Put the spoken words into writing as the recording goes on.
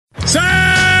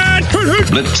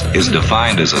Blitz is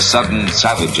defined as a sudden,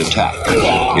 savage attack.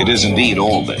 It is indeed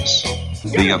all this.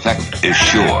 The effect is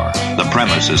sure. The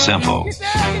premise is simple.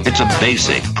 It's a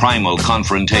basic, primal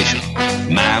confrontation,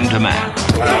 man to man.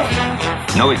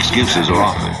 No excuses are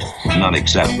offered. None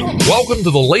accepted. Welcome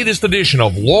to the latest edition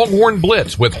of Longhorn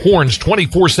Blitz with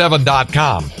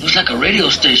Horns247.com. Looks like a radio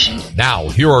station. Now,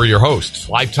 here are your hosts,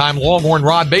 lifetime Longhorn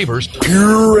Rod Babers,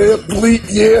 Pure athlete,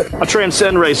 yeah. I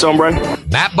transcend race, hombre.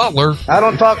 Matt Butler, I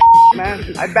don't talk,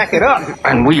 man. I back it up.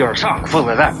 And we are chock full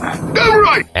of that, man. Damn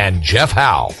right. and Jeff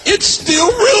Howe. It's still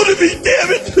real to me,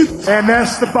 damn it. And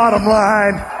that's the bottom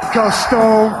line, because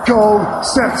Stone Cold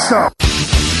said so.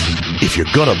 If you're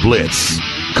gonna blitz,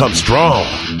 come strong,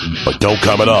 but don't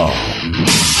come at all.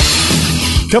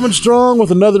 Coming strong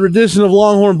with another edition of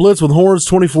Longhorn Blitz with Horns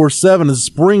 24/7 as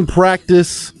spring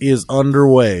practice is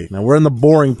underway. Now, we're in the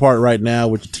boring part right now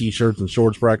with the t-shirts and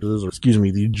shorts practices, or excuse me,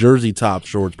 the jersey top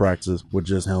shorts practices with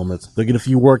just helmets. They'll get a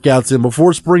few workouts in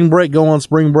before spring break, go on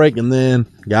spring break, and then,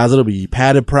 guys, it'll be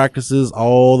padded practices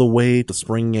all the way to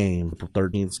spring game, April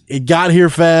 13th. It got here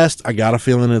fast. I got a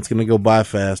feeling it's going to go by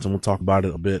fast, and we'll talk about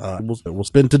it a bit. We'll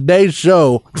spend today's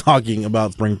show talking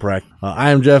about spring practice.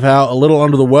 I am Jeff Howe, a little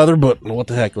under the weather, but what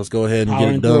the heck? Let's go ahead and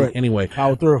get it done anyway.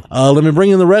 Power through. Let me bring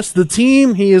in the rest of the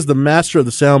team. He is the master of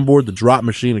the soundboard, the drop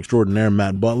machine extraordinaire,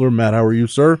 Matt Butler. Matt, how are you,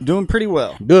 sir? Doing pretty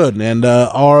well. Good. And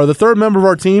the third member of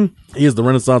our team, he is the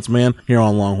Renaissance Man here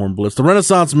on Longhorn Blitz. The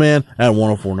Renaissance Man at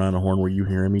 104.9 The Horn, where you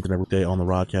hear him each and every day on the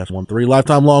Rodcast 1-3.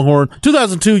 Lifetime Longhorn,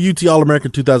 2002 UT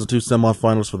All-American, 2002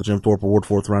 semifinalist for the Jim Thorpe Award,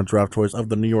 4th round draft choice of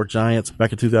the New York Giants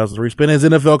back in 2003. Spent his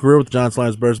NFL career with the Giants,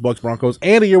 Lions, Bears, Bucks, Broncos,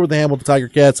 and a year with the Hamilton Tiger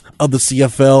Cats of the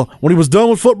CFL. When he was done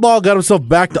with football, got himself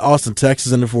back to Austin,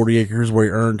 Texas, in the 40 acres where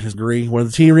he earned his degree. When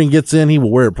the T-ring gets in, he will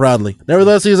wear it proudly.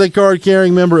 Nevertheless, he is a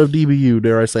card-carrying member of DBU,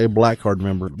 dare I say, a black card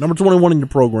member. Number 21 in your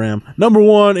program. Number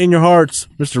 1 in your hearts,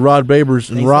 Mr. Rod Babers.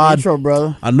 And Thanks Rod, for the intro,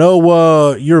 brother. I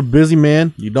know you're a busy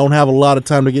man. You don't have a lot of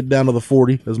time to get down to the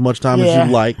 40, as much time as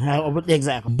you'd like.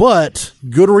 Exactly. But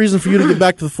good reason for you to get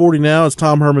back to the 40 now, as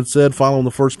Tom Herman said, following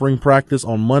the first spring practice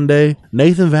on Monday.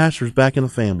 Nathan Vasher's back in the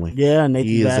family. Yeah, Nathan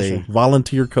He is Vasher. a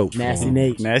volunteer coach. Nasty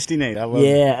Nate. Nasty Nate. I love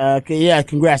Yeah,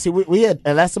 congrats. We had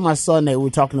last time I saw Nate, we were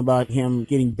talking about him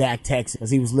getting back Texas because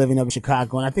he was living up in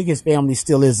Chicago, and I think his family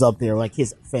still is up there, like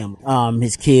his family,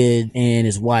 his kid and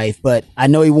his wife. But I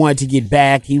know he wanted to get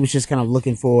back. He was just kind of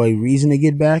looking for a reason to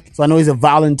get back. So I know he's a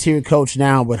volunteer coach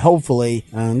now, but hopefully,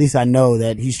 at least I know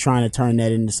that he's trying to turn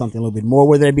that into something a little bit more,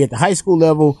 whether it be at the high school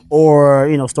level or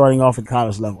starting off at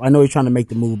college level. I know he's trying to make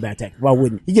the move back to Texas. Why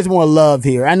wouldn't he? Gets more love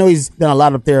here. I know he's done a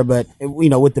lot up there, but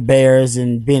with the Bears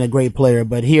and being a great player,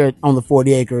 but here on the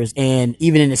 40 acres and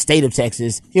even in the state of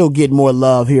Texas, he'll get more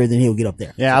love here than he'll get up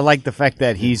there. Yeah, I like the fact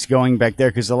that he's going back there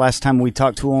because the last time we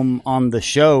talked to him on the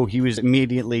show, he was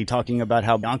immediately talking about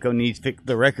how Bianco needs to fix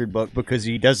the record book because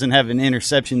he doesn't have an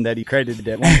interception that he credited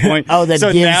at one point.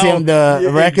 Gives him the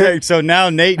record? So now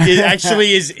Nate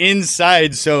actually is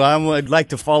inside, so I would like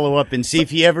to follow up and see if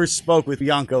he ever spoke with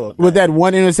Bianco. Would that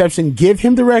one interception give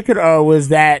him the record, or was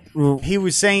that he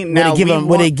was saying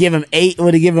would it give him 8?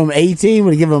 Would it give him 18?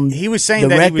 Would it give him He was saying the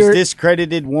that record? he was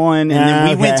discredited one, and then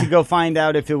we went to go find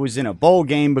out if it was in a bowl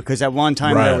game because at one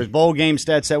time there was bowl game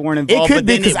stats that weren't involved. It could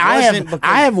be because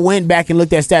I have went back and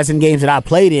looked at stats in games that I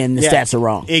played in. The stats are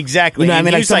wrong. Exactly. You know what I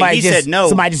mean? Like somebody said no.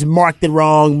 Somebody just marked it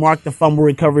wrong, marked the fumble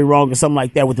recovery wrong, or something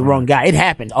like that with the wrong guy. It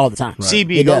happens all the time. Right.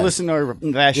 CB, go listen to our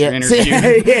Vasher interview.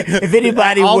 If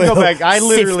anybody I'll will go back. I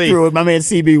literally sift through it. My man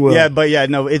CB will. Yeah, but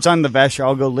it's on the Vasher.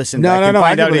 I'll go listen back and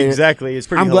find out exactly. It's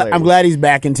pretty hilarious. I'm glad he's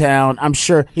back in town. I'm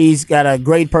sure he's got a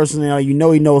great personality.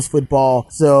 He knows football.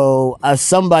 So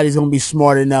somebody's going to be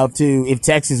smart enough to, if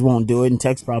Texas won't do it, and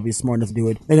Texas probably is smart enough to do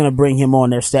it, they're going to bring him on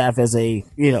their staff as a,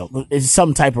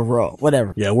 some type of role,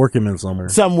 whatever. Yeah, work him in somewhere.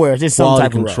 Somewhere, just some quality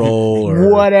type of control role. Or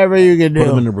whatever you can do.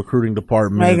 Put him in the recruiting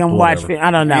department. Make him watch.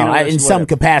 I don't know. In some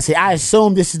capacity. I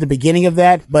assume this is the beginning of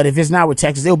that, but if it's not with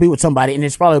Texas, it'll be with somebody, and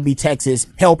it's probably be Texas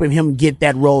helping him get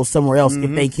that role somewhere else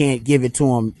if they can't give it to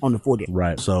him on the 40.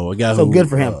 Right. So a guy who, good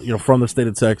for him. From the state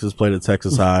of Texas, played at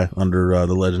Texas High under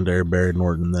the legendary Barry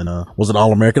Norton, then was an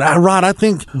All-American. Rod, I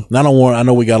think I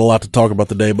know we got a lot to talk about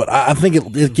today, but I think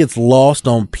it gets lost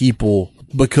on people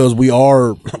because we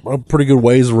are a pretty good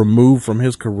ways removed from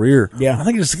his career. Yeah. I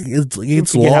think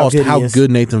it's lost how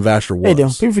good Nathan Vasher was. They do.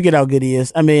 People forget how good he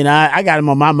is. I mean, I got him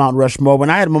on my Mount Rushmore. When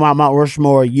I had him on my Mount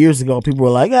Rushmore years ago, people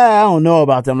were like, I don't know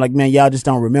about them. I'm like, man, y'all just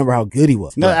don't remember how good he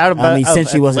was. No,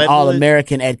 essentially was an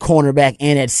All-American at cornerback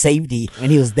and at safety,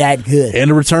 and he was that good.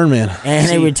 And a return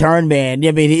man. Yeah,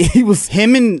 I mean, he was.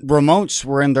 Him and Ramotes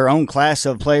were in their own class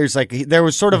of players. Like, there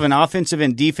was sort of an offensive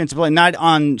and defensive play, not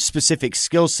on specific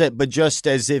skill set, but just almost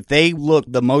as if they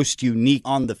looked the most unique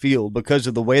on the field because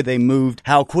of the way they moved,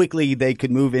 how quickly they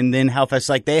could move, and then how fast.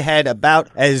 Like, they had about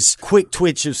as quick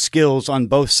twitch of skills on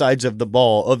both sides of the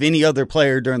ball of any other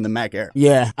player during the Mac era.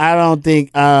 Yeah, I don't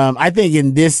think. I think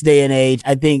in this day and age,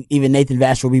 I think even Nathan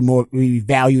Vasher will be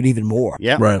valued even more.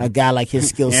 Yeah, right. A guy like his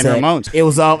skill And set. Ramones. It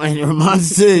was all and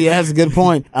Ramones too. Yeah, that's a good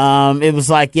point. It was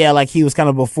like he was kind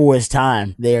of before his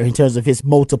time there in terms of his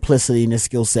multiplicity and his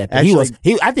skill set. But Actually,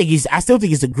 I still think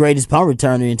he's the greatest punt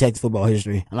returner in Texas football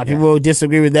history. A lot of people will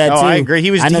disagree with that too. I agree.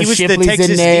 He was the Shipley's Texas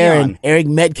in there Dion. and Eric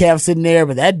Metcalf's in there,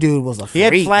 but that dude was a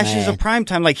freak. He had flashes man. of prime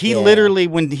time. Like, he literally,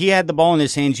 when he had the ball in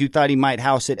his hands, you thought he might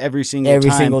house it every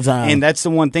single time. And that's the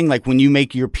one thing, like, when you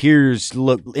make your peers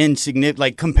look insignificant,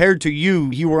 like, compared to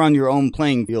you were on your own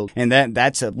playing field. And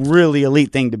that's a really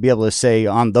elite thing to be able to say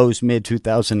on those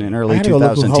mid-2000 and early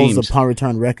 2000 teams. Holds the punt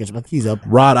return records, but he's up.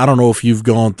 Rod, I don't know if you've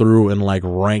gone through and like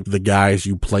ranked the guys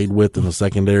you played with in the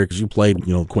secondary, because you played,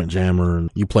 Quint Jammer, and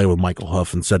you played with Michael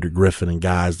Huff and Cedric Griffin and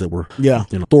guys that were,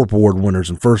 Thorpe Award winners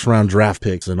and first round draft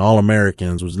picks and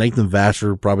All-Americans. Was Nathan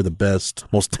Vasher probably the best,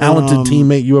 most talented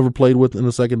teammate you ever played with in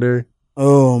the secondary?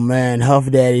 Oh man,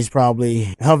 Huff Daddy's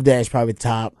probably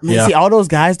top. Man, see, all those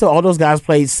guys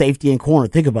played safety and corner.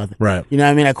 Think about that. Right. You know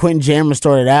what I mean? Like, Quentin Jammer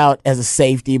started out as a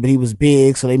safety, but he was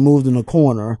big, so they moved him to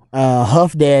corner.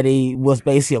 Huff Daddy was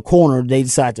basically a corner. They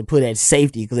decided to put at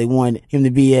safety because they wanted him to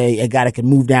be a guy that could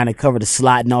move down and cover the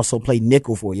slot and also play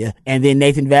nickel for you. And then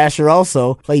Nathan Vasher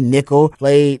also played nickel,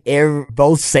 played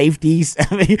both safeties.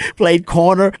 I mean, played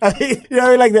corner. I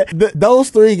mean, like those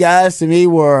three guys to me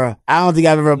were, I don't think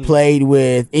I've ever played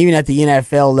with, even at the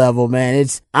NFL level, man.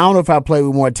 I don't know if I played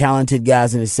with more talented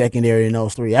guys in the secondary than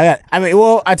those three. I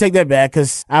take that back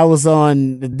because I was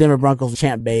on the Denver Broncos with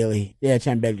Champ Bailey. Yeah,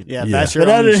 Champ Bailey. Yeah,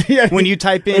 Vasher. When you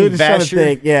type in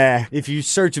Vasher, if you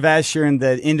search Vasher in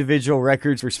the individual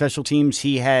records for special teams,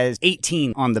 he has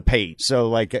 18 on the page. So,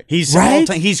 like,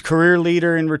 he's career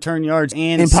leader in return yards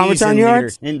and in punt return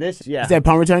yards. In this, is that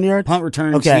punt return yards? Punt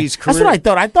returns. Okay, that's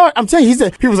what I thought. I'm telling you,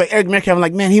 people was like Eric Metcalf. I'm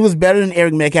like, man, he was better than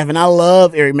Eric Metcalf, and I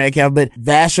love Eric Metcalf, but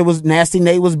Vasher was nasty.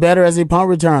 Nate was better as a punt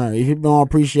returner. If you don't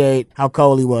appreciate how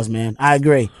cold he was, man. I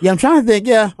agree. Yeah, I'm trying to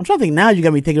think now. You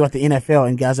got me thinking about the NFL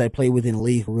and guys I played with in the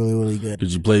league were really, really good.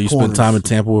 Did you spend time in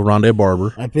Tampa with Rondé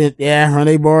Barber?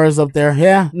 Rondé Barber's up there.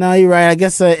 Yeah, no, you're right. I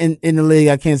guess in the league,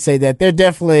 I can't say that. They're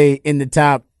definitely in the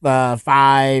top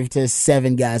 5 to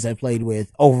 7 guys I played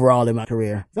with overall in my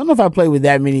career. I don't know if I played with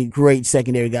that many great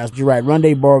secondary guys, but you're right.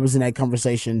 Rondé Barber's in that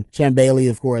conversation. Champ Bailey,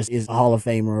 of course, is a Hall of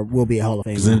Famer, will be a Hall of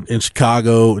Famer. In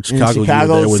Chicago,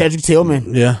 Cedric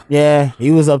Tillman. Yeah,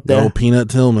 he was up there. Peanut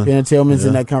Tillman. Peanut Tillman's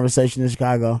in that conversation in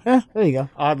Chicago. Yeah, there you go.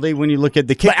 Oddly, when you look at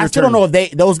the kick return, I still don't know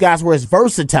if those guys were as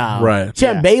versatile. Right.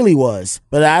 Champ Bailey was,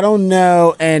 but I don't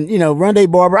know. And,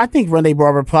 Rondé Barber, I think Rondé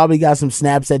Barber probably got some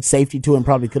snaps at safety too and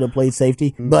probably could have played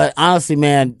safety. But honestly,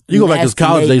 man, you go back to his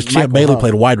college days, Champ Bailey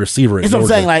played wide receiver. That's what I'm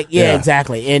saying. Like,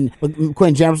 exactly. And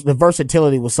Quentin James, the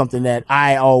versatility was something that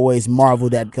I always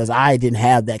marveled at because I didn't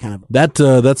have that kind of.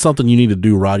 That's something you need to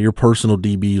do, Rod. Your personal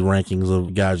DB rankings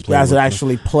of guys that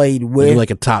actually played with,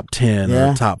 like a top 10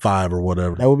 or a top 5 or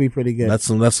whatever. That would be pretty good. That's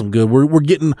some good.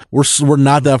 We're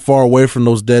not that far away from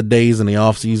those dead days in the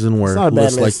off season where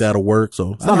lists like that'll work.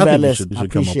 So it's not a bad list. I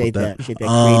appreciate that. Appreciate that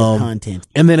creative content.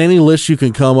 And then any list you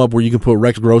can come up where you can put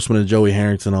Rex Grossman and Joey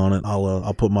Harrington on it.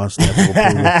 I'll put my stamp of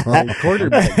approval.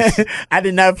 Quarterbacks. I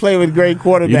did not play with great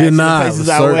quarterbacks. You did not.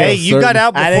 Hey, you got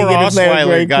out before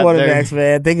Osweiler got quarterbacks,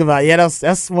 there. man. Think about it.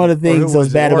 That's one of the things that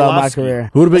was bad about my career.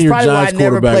 Who would have been your Giants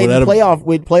quarterback? I never played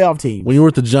with playoff teams. When you were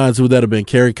at the Giants, who would that have been?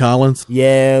 Kerry Collins?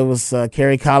 Yeah, it was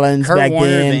Kerry Collins back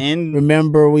then.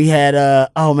 Remember, we had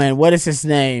what is his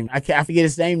name? I forget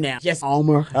his name now. Jesse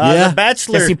Palmer. The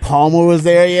Bachelor. Jesse Palmer was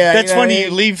there. Yeah, that's funny.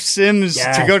 You leave Sims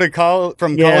to go to college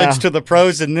to the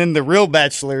pros, and then the real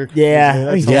Bachelor.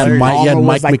 Yeah, you had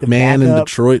Mike McMahon in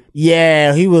Detroit.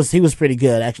 Yeah, he was pretty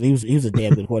good actually. He was a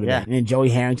damn good quarterback. And then Joey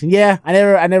Harrington. Yeah, I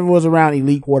never was around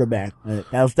elite quarterback.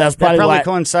 That probably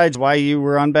coincides why you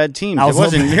were on bad teams. It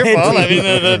wasn't your fault. I mean,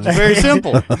 that's very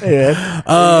simple.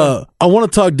 I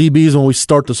want to talk DBs when we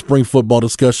start the spring football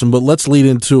discussion, but let's lead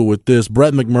into it with this.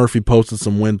 Brett McMurphy posted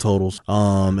some win totals.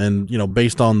 And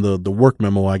based on the work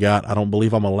memo I got, I don't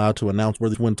believe I'm allowed to announce where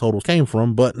these win totals came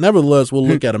from, but nevertheless, we'll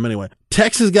look at them anyway.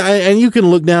 Texas guy, and you can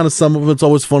look down at some of them. It's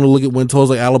always fun to look at win totals.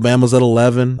 Like Alabama's at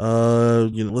 11.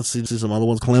 Let's see some other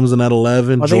ones. Clemson at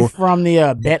 11. Are they from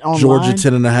the Bet Online? Georgia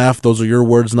 10.5. Those are your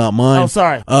words, not mine. Oh,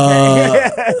 sorry.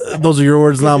 Those are your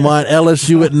words, not mine.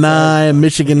 LSU at 9.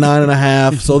 Michigan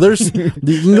 9.5. So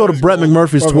you can go to Brett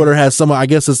McMurphy's Twitter. Has some. I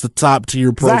guess it's the top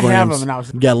tier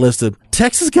programs got listed.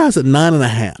 Texas guys at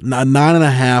 9.5.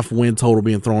 9.5 win total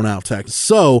being thrown out, Texas.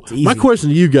 So my question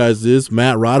to you guys is,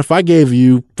 Matt, Rod, if I gave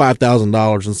you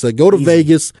 $5,000 and said, go to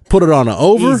Vegas, put it on an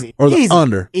over or the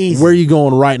under, where are you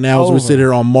going right now as we sit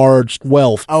here on March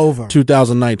 12th, over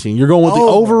 2019? You're going with the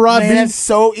over, Rod? Man, that's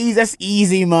so easy. That's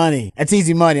easy money. That's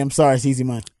easy money. I'm sorry, it's easy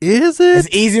money. Is it?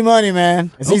 It's easy money,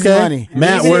 man. It's easy money.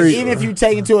 Matt, even if you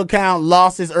take into account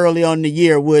losses early on in the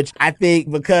year, which I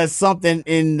think because something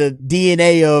in the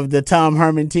DNA of the Tom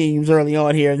Herman teams early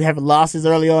on here, having losses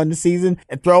early on in the season,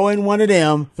 and throw in one of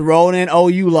them, throw in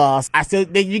OU loss, I still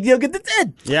think you'll get the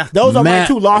 10. Yeah. Those are my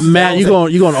two losses. Matt, you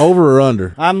going over or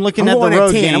under? I'm looking at the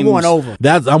road games. I'm going over.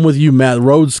 I'm with you, Matt. The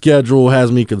road schedule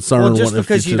has me concerned. Well, just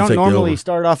because you don't normally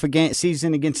start off a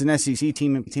season against an SEC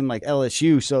team like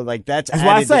LSU, so like that's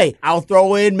why I say I'll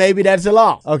throw in maybe that's a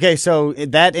loss. Okay, so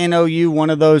that and OU, one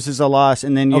of those is a loss,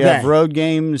 and then you have road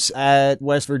games at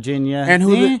West Virginia and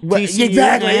who TCU,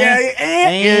 exactly?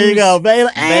 Here you go,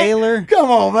 Baylor.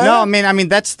 Come on, man. No, I mean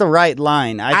that's the right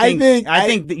line. I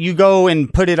think that you go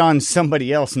and put it on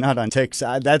somebody else, not on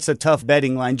Texas. That's a tough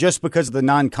betting line just because of the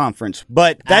non-conference.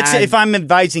 But that's if I'm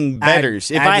advising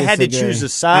bettors. If I had to choose a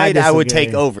side, I would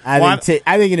take over. I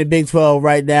think in the Big 12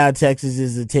 right now, Texas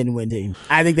is a 10-win team.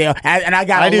 I think they are, and I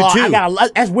got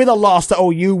that's with a loss to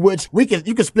OU, which you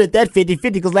can split that 50-50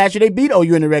 because last year they beat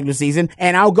OU in the regular season,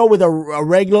 and I'll go with a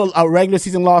regular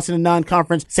season loss in the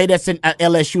non-conference. Say that's an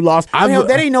LSU loss.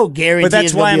 That ain't no guarantee. But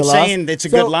that's why I'm saying it's a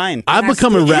good line. It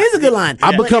is a good line.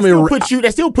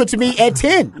 That still puts me at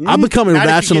 10. I'm becoming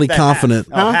irrationally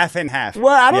confident. Half and half.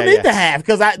 Well, I don't need the half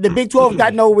because the Big 12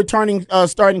 got no returning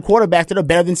starting quarterbacks that are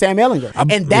better than Sam Ehlinger,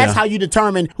 and that's how you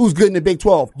determine who's good in the Big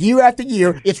 12. Year after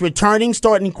year, it's returning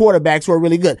starting quarterbacks who are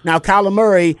really good. Now, Kyler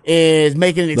Murray is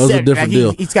making an exception. Those are different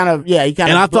deal. He's kind of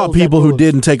And I thought people who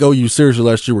didn't take OU seriously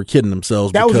last year were kidding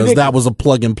themselves because that was a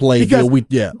plug and play deal.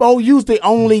 OU's the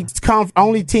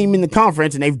only team in the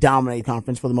conference, and they've dominated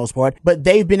conference for the most part, but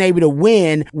they've been able to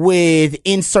win with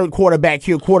insert quarterback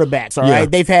here quarterbacks. All right,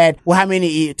 they've had how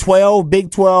many 12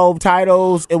 Big 12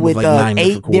 titles with like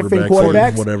 8 different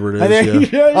quarterbacks, whatever it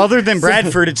is. Other than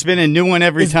Bradford, it's been a new one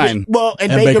every time. Well,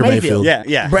 and Baker Mayfield.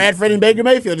 Yeah. Bradford and Baker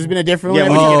Mayfield has been a different one. Yeah,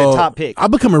 when you get a top pick.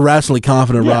 I've become irrationally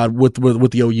confident, Rod, with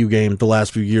the OU game the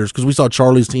last few years because we saw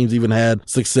Charlie's teams even had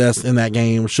success in that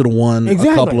game. Should have won a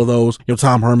couple of those.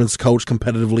 Tom Herman's coached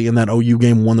competitively in that OU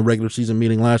game, won the regular season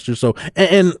meeting last year. So,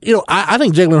 and I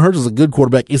think Jalen Hurts is a good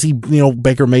quarterback. Is he,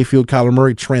 Baker Mayfield, Kyler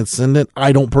Murray transcendent?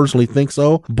 I don't personally think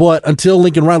so. But until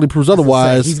Lincoln Riley proves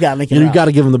otherwise, he's got Lincoln. You got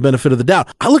to give him the benefit of the doubt.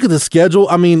 I look at the schedule.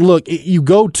 I mean, look, you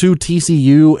go to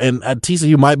TCU, and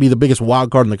TCU might be the biggest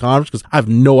wild card in the conference because I have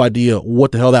no idea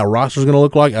what the hell that roster is going to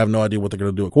look like. I have no idea what they're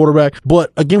going to do at quarterback.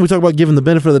 But again, we talk about giving the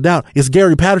benefit of the doubt. It's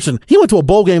Gary Patterson. He went to a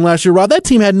bowl game last year, Rod. That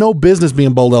team had no business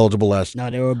being bowl eligible last year. No,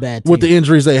 they were a bad team. With the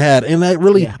injuries they had. And that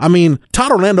really, I mean,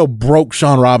 Todd Orlando broke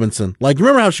Sean Robinson. Like,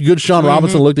 remember how good Sean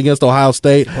Robinson looked against Ohio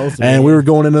State? And we were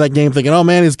going into that game thinking, oh,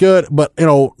 man, he's good. But,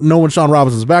 knowing Sean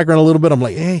Robinson's background a little bit, I'm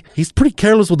like, hey, he's pretty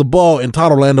careless with the ball. And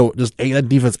Todd Orlando that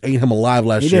defense ate him alive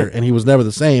last year, and he was never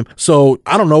the same. So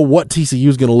I don't know what TCU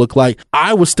is going to look like.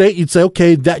 Iowa State, you'd say,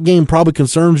 okay, that game probably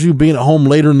concerns you being at home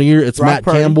later in the year. It's Matt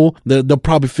Campbell. They'll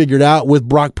probably figure it out with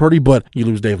Brock Purdy, but you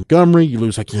lose Dave Montgomery, you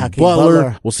lose Hakeem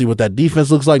Butler. We'll see what that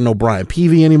defense looks like. No Brian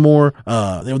Peavy anymore.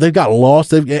 They've got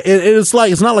lost.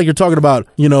 It's not like you're talking about,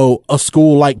 a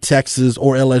school like Texas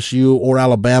or LSU or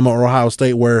Alabama or Ohio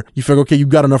State where you figure, okay, you've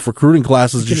got enough recruiting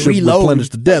classes you should replenish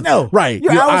to death. No, right.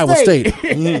 You're Iowa State.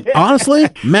 Honestly,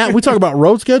 Matt, we talk about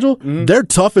road schedule. Their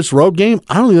toughest road game,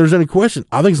 I don't think there's any question.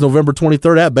 I think it's November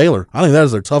 23rd at Baylor. I think that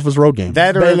is their toughest road game.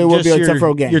 Baylor will be a tough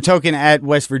road game. You're talking at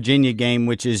West Virginia game,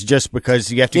 which is just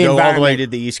because you have to go all the way to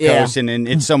the East Coast, and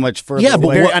it's so much further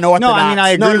away.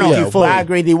 I agree with you fully. I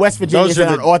agree. The West Virginia is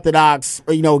an unorthodox,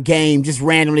 game just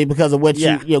randomly because of what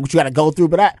you got to go through.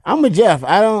 But I'm with Jeff.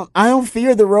 I don't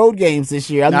fear the road games this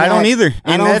year. I don't either,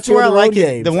 and that's where I like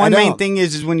it. The one main thing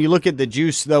is when you look at the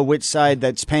juice, though, which side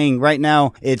that's paying right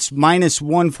now, it's minus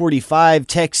 145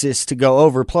 Texas to go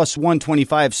over, plus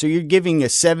 125. So you're giving a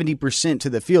 70% to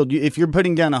the field. If you're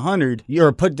putting down 100,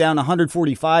 you're put down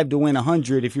 145 to win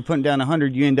 100. If you're putting down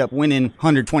 100, you end up winning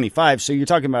 125. So you're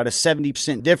talking about a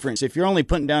 70% difference. If you're only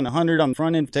putting down 100 on the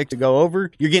front end to go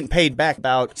over, you're getting paid back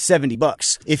about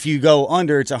 $70. If you go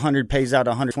under, it's 100 pays out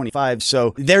 125.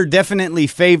 So they're definitely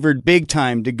favored big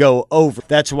time to go over.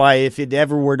 That's why if it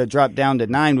ever were to drop down to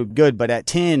 9 would be good, but at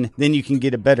 10, then you can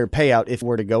get a better payout if it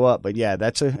were to go up. But yeah,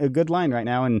 that's a good line right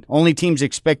now. And only teams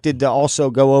expected to also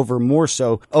go over more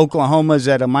so. Oklahoma's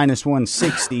at a minus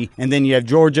 160, and then you have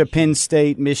Georgia, Penn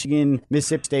State, Michigan,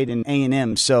 Mississippi State, and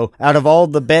A&M. So out of all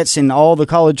the bets in all the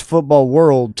college football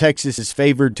world, Texas is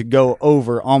favored to go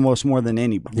over almost more than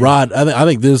anybody. Rod, I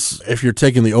think this, if you're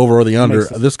taking the over or the under,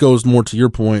 this goes more to your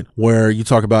point where you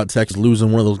talk about Texas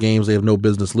losing one of those games they have no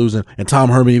business losing. And Tom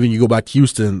Herman, even you go back to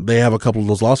Houston, they have a couple of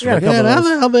those losses. Like,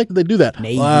 how they do that?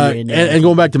 And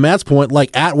going back to Matt's point,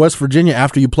 like at West Virginia,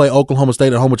 after you play Oklahoma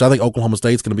State at home, which I think Oklahoma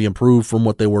State's going to be improved from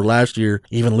what they were last year,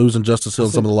 even losing Justice Hill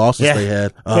and some of the losses they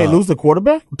had. They lose the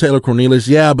quarterback? Taylor Cornelius,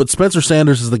 but Spencer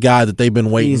Sanders is the guy that they've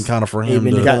been waiting kind of for him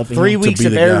to got 3 weeks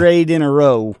of air raid in a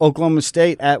row. Oklahoma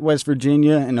State, at West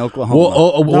Virginia, and Oklahoma.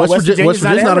 Well, West Virginia's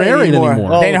not an air raid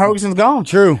anymore. Dana Ferguson's gone.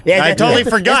 True. Yeah, I totally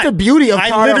forgot. That's the beauty of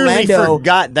Todd Orlando.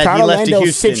 Forgot that he left to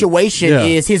Houston. Situation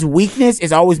is his weakness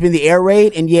has always been the air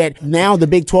raid, and yet now the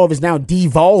Big 12 is now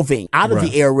devolving out of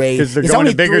the air raid. Because they're going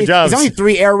to bigger jobs. There's only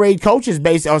 3 air raid coaches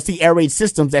based on the air raid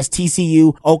systems. That's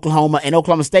TCU, Oklahoma, and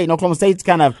Oklahoma State. And Oklahoma State's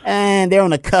kind of, they're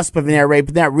on the cusp of an air raid,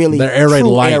 but they're not really they're air raid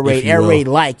light. Air raid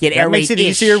like. That makes it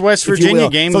easier. West Virginia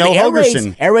game, so no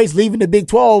Ferguson. Air raid's leaving the Big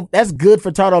 12. That's good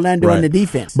for Todd Orlando and the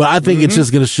defense. But I think it's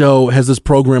just going to show, has this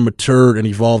program matured and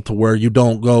evolved to where you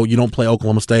don't play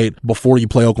Oklahoma State before you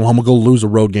play Oklahoma, go lose a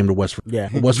road game to West Virginia.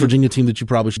 West Virginia team that you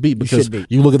probably should beat, because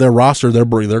you look at their roster, they're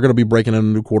going to be breaking in a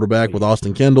new quarterback with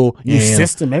Austin Kendall. New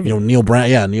system, everything. Neil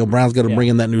Brown. Neil Brown's got to bring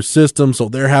in that new system, so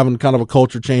they're having kind of a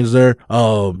culture change there.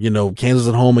 Kansas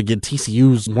at home again.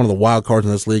 TCU's one of the wild cards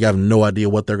in this league. I have no idea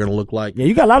what they're going to look like. Yeah,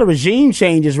 you got a lot of regime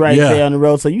changes there on the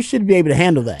road, so you should be able to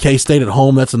handle that. K-State at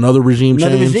home, that's another regime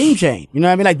change. You know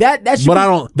what I mean? Like that should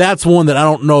that's one that I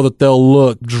don't know that they'll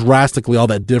look drastically all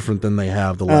that different than they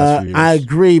have the last few years. I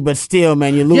agree, but still,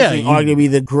 man, you're losing arguably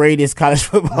the greatest college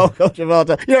football coach of all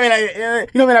time. You know what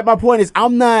I mean? My point is,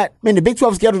 the Big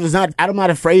 12 schedule is not, I'm not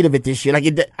afraid of it this year.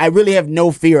 I really have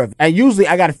no fear of it.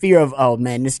 I got a fear of,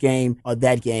 this game or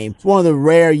that game. It's one of the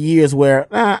rare years where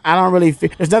I don't really fear.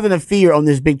 There's nothing to fear on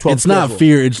this Big 12 It's schedule. Not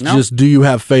fear. It's just, do you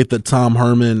have faith that Tom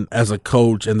Herman as a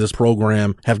coach and this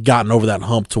program have gotten over that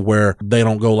hump to where they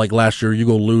don't go like last year, you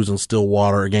go lose in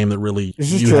Stillwater, a game that really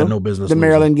you had no business the losing.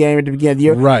 Maryland game at the beginning of the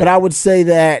year. Right. But I would say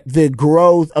that the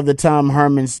growth of the Tom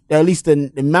Herman's, at least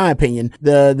in my opinion,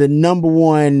 the number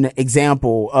one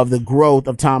example of the growth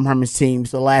of Tom Herman's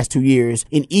teams the last 2 years,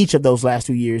 in each of those last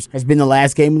 2 years, has been the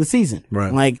last game of the season.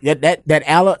 Right. Like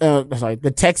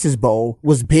the Texas Bowl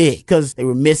was big because they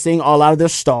were missing a lot of their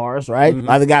stars, right? A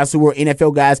lot of the guys who were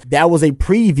NFL guys. That was a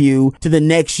preview to the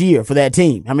next year for that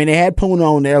team. I mean, they had Puna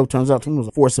on there, who turns out Puna was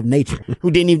a force of nature,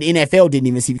 who the NFL didn't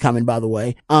even see coming, by the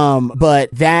way. But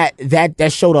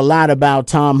that showed a lot about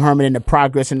Tom Herman and the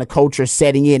progress and the culture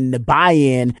setting in and the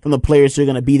buy-in from the players who are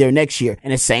going to be there next year.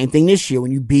 And the same thing this year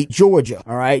when you beat Georgia,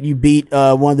 all right? You beat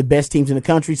one of the best teams in the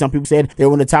country. Some people said they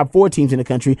were one of the top 4 teams in the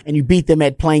country, and you beat them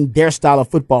at playing their style of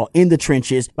football in the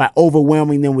trenches by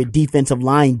overwhelming them with defensive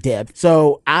line depth.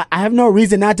 So I have no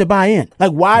reason not to buy in.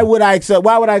 Like, why would I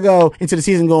go into the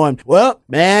season going, well,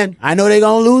 man, I know they're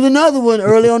going to lose another one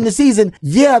early on in the season.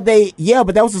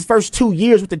 But that was his first 2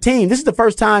 years with the team. This is the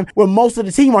first time where most of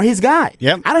the team are his guys.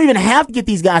 Yep. I don't even have to get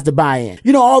these guys to buy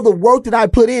in. All the work that I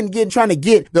put in trying to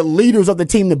get the leaders of the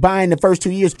team to buy in the first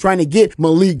 2 years, trying to get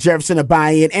Malik Jefferson to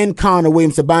buy in and Connor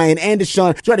Williams to buy in and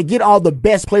Deshaun, trying to get all the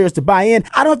best players to buy in.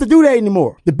 I don't have to do that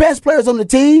anymore. The best players on the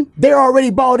team, they're already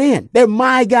bought in. They're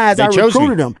my guys. I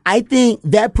recruited them. I think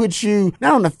that puts you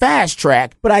not on the fast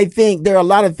track, but I think there are a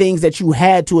lot of things that you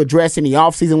had to address in the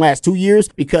offseason last 2 years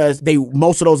because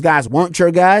most of those guys weren't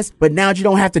your guys, but now you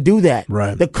don't have to do that.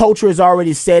 Right. The culture is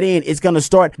already set in. It's going to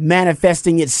start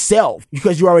manifesting itself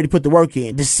because you already put the work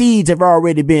in. The seeds have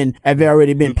already been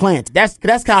planted. That's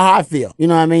kind of how I feel. You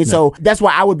know what I mean? Yeah. So that's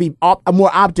why I would be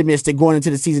more optimistic going into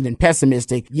the season than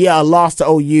pessimistic. Yeah, a loss to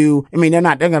OU. I mean, they're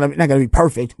not gonna be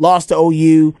perfect. Lost to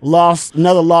OU,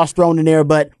 another loss thrown in there,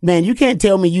 but man, you can't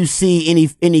tell me you see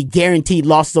any guaranteed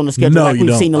losses on the schedule like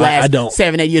we've seen the last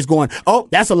 7-8 years going, oh,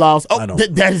 that's a loss. Oh,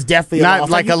 that is definitely a loss. Not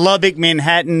like a Lubbock,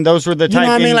 Manhattan. Those were the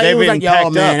type games they've been packed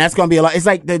up. Man, that's going to be a lot. It's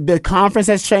like the conference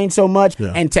has changed so much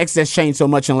and Texas has changed so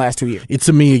much in the last 2 years.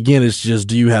 To me, again, it's just,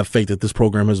 do you have faith that this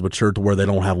program has matured to where they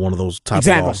don't have one of those type of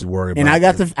losses to worry about? And I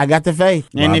got the faith.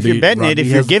 And if you're betting if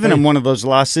you're giving them one of those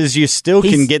losses, you still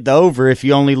can get the over if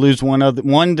you only lose one to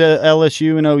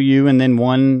LSU and OU and then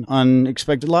one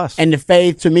unexpected loss. And the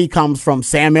faith to me comes from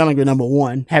Sam Ehlinger, number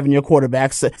one, having your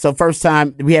quarterback. So first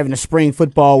time we having a spring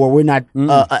football where we're not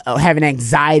having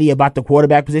anxiety about the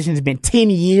quarterback position. It's been 10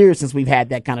 years since we've had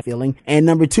that kind of feeling. And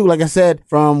number two, like I said,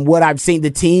 from what I've seen,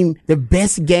 the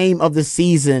best game of the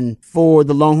season for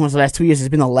the Longhorns the last 2 years has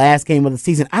been the last game of the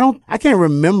season. I can't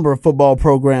remember football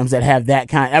programs that have that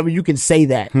kind. I mean, you can say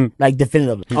that like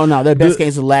definitively. Oh no, their best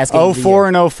games are the last game. 04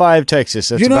 and 05 Texas.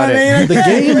 That's about it. The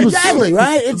games, exactly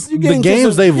right. The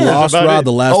games they've lost throughout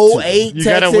the last 08 you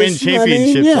got to win championships.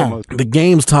 championships. Almost. The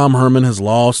games Tom Herman has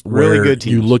lost, really where good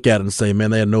teams. You look at it and say,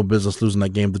 man, they had no business losing that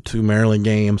game. The 2 Maryland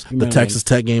games, the Texas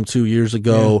Tech game 2 years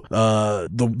ago,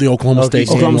 the Oklahoma State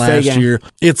game last year.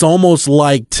 It's almost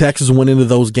like Texas went into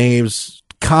those games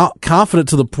confident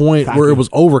to the point where it was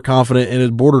overconfident and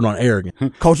it bordered on arrogant.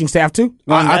 Coaching staff too?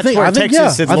 I think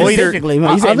Texas had loitered.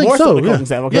 I think so.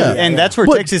 And that's where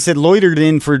Texas had loitered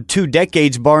in for 2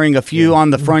 decades, barring a few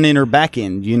on the front end or back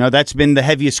end. You know, that's been the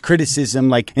heaviest criticism.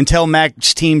 Like until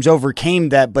MAC's teams overcame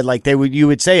that, but like you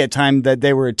would say at times that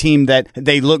they were a team that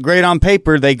they look great on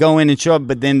paper, they go in and show up,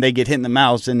 but then they get hit in the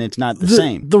mouth and it's not the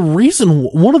same.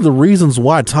 One of the reasons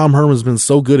why Tom Herman's been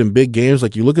so good in big games,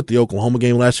 like you look at the Oklahoma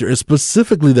game last year, is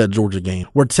specifically that Georgia game,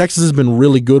 where Texas has been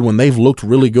really good when they've looked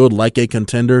really good like a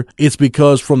contender. It's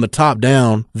because from the top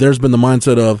down, there's been the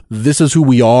mindset of this is who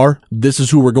we are, this is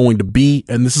who we're going to be,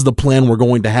 and this is the plan we're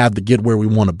going to have to get where we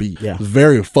want to be. Yeah.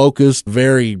 Very focused,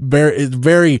 very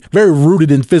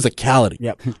rooted in physicality.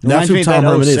 Yep. That's who Tom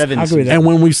Herman is. I agree with that. And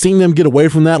when we've seen them get away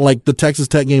from that, like the Texas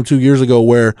Tech game 2 years ago,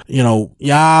 where, we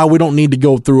don't need to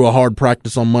go through a hard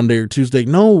practice on Monday or Tuesday.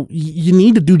 No, you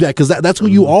need to do that because that's who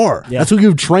you are. Yeah. That's who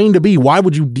you've trained to be. Why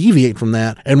would you deviate from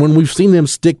that? And when we've seen them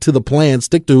stick to the plan,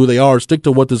 stick to who they are, stick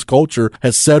to what this culture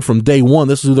has said from day one,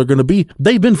 this is who they're going to be,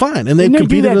 they've been fine. And they've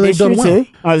competed and they've done well.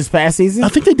 This past season? I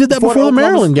think they did that before the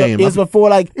Maryland game. It was before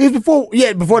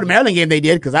the Maryland game they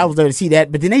did, because I was there to see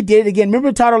that. But then they did it again.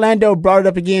 Remember Todd Orlando brought it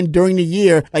up again during the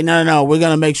year. Like, no, we're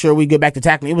going to make sure we get back to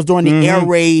tackling. It was during the air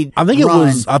raid I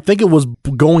think it was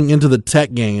going into the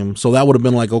Tech game. So that would have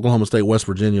been like Oklahoma State, West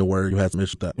Virginia, where you had some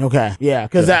issues with that. Okay. Yeah.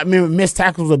 Because I remember missed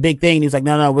tackles was a big thing. He was like,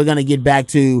 no, we're going to get back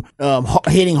to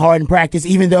hitting hard in practice.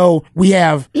 Even though we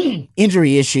have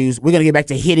injury issues, we're going to get back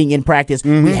to hitting in practice.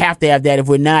 We have to have that. If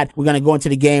we're not, we're going to go into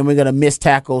the game, we're going to miss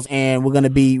tackles, and we're going to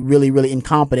be really, really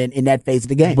incompetent in that phase of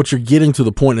the game. But you're getting to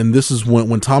the point, and this is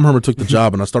when Tom Herman took the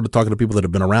job, and I started talking to people that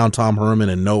have been around Tom Herman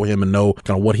and know him and know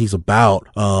kind of what he's about,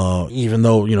 even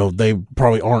though, they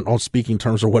probably aren't on speaking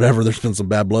terms or whatever. There's been some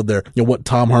bad blood there. What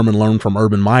Tom Herman learned from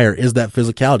Urban Meyer is that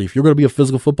physicality. If you're going to be a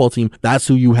physical football team, that's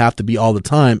who you have to be all the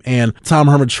time. And Tom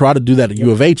Herman tried to do that at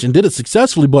U of H and did it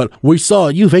successfully, but we saw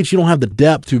at U of H you don't have the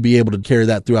depth to be able to carry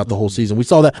that throughout the whole season. We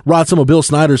saw that ride some of Bill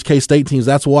Snyder's K-State teams.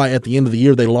 That's why at the end of the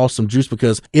year they lost some juice,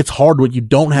 because it's hard when you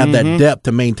don't have that depth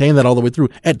to maintain that all the way through.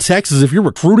 At Texas, if you're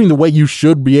recruiting the way you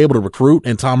should be able to recruit,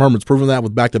 and Tom Herman's proven that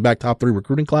with back-to-back top 3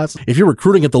 recruiting classes, if you're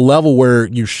recruiting at the level where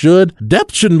you should,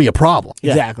 depth shouldn't be a problem.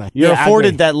 Yeah. Exactly. You're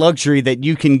afforded that luxury that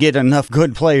you can get enough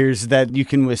good players that you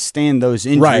can withstand those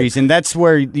injuries. Right. And that's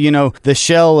where, the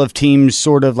shell of teams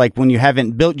sort of like when you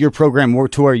haven't built your program more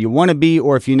to where you want to be,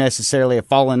 or if you necessarily have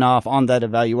fallen off on that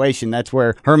evaluation, that's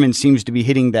where Herman seems to be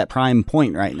hitting that prime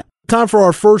point right now. Time for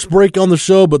our first break on the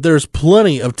show, but there's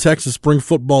plenty of Texas spring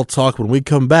football talk when we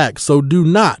come back, so do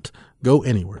not go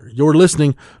anywhere. You're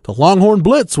listening to Longhorn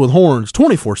Blitz with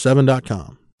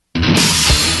Horns247.com.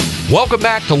 Welcome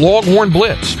back to Longhorn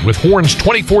Blitz with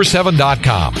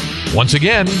Horns247.com. Once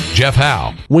again, Jeff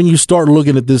Howe. When you start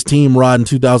looking at this team, Rod, in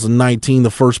 2019,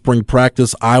 the first spring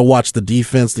practice, I watched the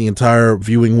defense, the entire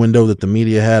viewing window that the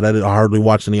media had. I hardly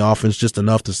watched any offense, just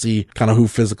enough to see kind of who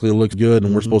physically looked good,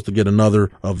 and we're supposed to get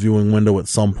another viewing window at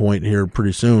some point here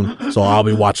pretty soon, so I'll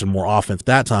be watching more offense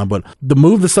that time. But the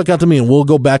move that stuck out to me, and we'll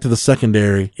go back to the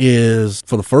secondary, is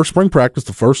for the first spring practice,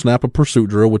 the first snap of pursuit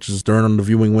drill, which is during the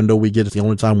viewing window we get. It's the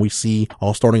only time we see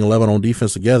all starting 11 on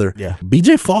defense together. Yeah.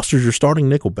 BJ Foster's your starting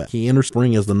nickelback. He enters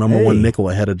spring as the number 1 nickel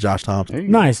ahead of Josh Thompson.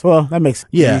 Nice. Well, that makes sense.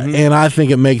 Yeah, and I think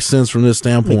it makes sense from this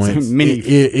standpoint.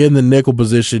 In the nickel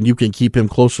position, you can keep him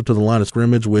closer to the line of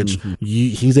scrimmage, which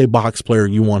he's a box player.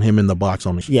 You want him in the box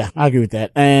on the Yeah, I agree with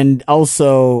that. And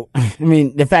also,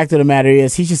 the fact of the matter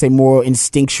is he's just a more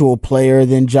instinctual player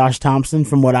than Josh Thompson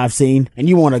from what I've seen. And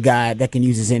you want a guy that can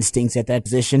use his instincts at that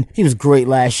position. He was great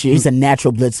last year. He's a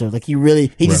natural blitzer. Like you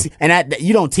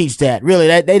don't teach that. Really,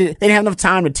 they didn't have enough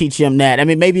time to teach him that.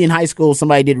 Maybe in high school,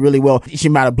 somebody did really well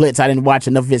teaching him how to blitz. I didn't watch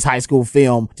enough of his high school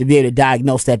film to be able to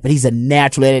diagnose that, but he's a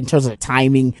natural at it in terms of the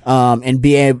timing, and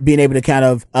being able to kind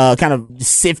of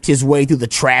sift his way through the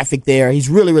traffic there. He's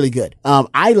really, really good.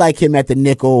 I like him at the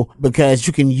nickel because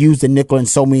you can use the nickel in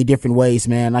so many different ways,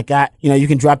 man. Like you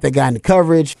can drop that guy into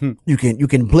coverage. You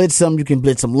can blitz him. You can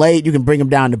blitz him late. You can bring him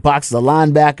down to box as a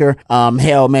linebacker.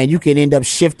 Hell, man, you can end up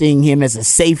shifting him as a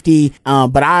safety.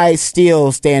 But I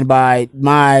still stand by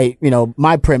my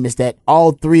premise them is that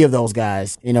all three of those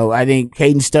guys, I think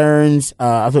Caden Stearns,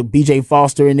 I put BJ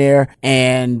Foster in there,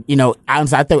 and,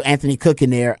 I throw Anthony Cook in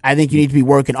there. I think you need to be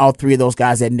working all three of those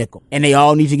guys at nickel, and they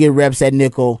all need to get reps at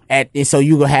nickel. So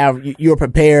you're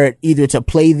prepared either to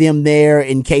play them there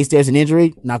in case there's an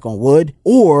injury, knock on wood,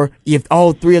 or if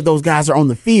all three of those guys are on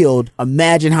the field,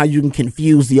 imagine how you can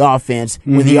confuse the offense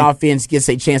when the offense gets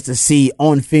a chance to see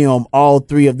on film all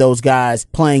three of those guys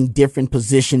playing different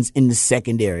positions in the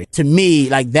secondary. To me,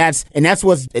 that's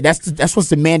what's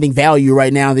demanding value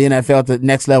right now in the NFL at the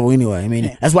next level anyway. I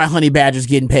mean, that's why Honey Badger's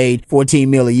getting paid $14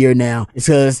 million a year now. It's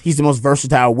because he's the most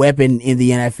versatile weapon in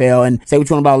the NFL. And say what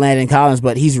you want about Landon Collins,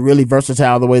 but he's really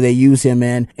versatile the way they use him,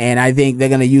 man. And I think they're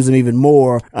going to use him even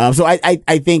more. So I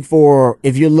think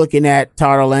if you're looking at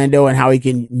Todd Orlando and how he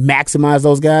can maximize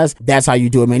those guys, that's how you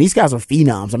do it, man. These guys are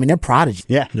phenoms. I mean, they're prodigies.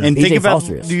 Yeah. And think about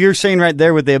what you're saying right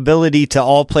there with the ability to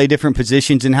all play different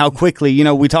positions and how quickly,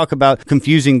 we talk about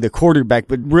confusing the quarterback,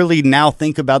 but really now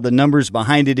think about the numbers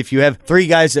behind it. If you have three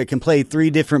guys that can play three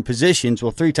different positions,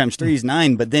 well, 3 times 3 is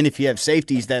 9, but then if you have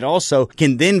safeties that also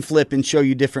can then flip and show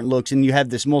you different looks, and you have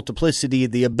this multiplicity,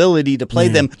 the ability to play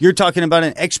them, you're talking about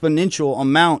an exponential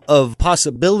amount of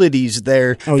possibilities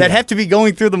there that have to be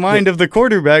going through the mind of the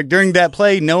quarterback during that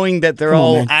play, knowing that they're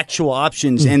all actual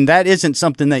options, and that isn't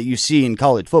something that you see in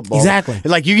college football. Exactly.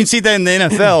 Like, you can see that in the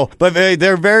NFL, but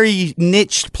they're very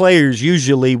niched players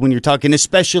usually when you're talking,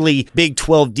 especially Big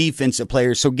 12 defensive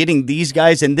players. So getting these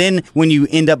guys, and then when you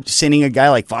end up sending a guy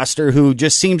like Foster, who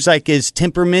just seems like his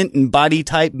temperament and body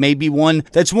type may be one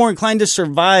that's more inclined to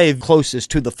survive closest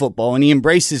to the football, and he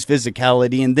embraces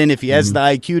physicality, and then if he has the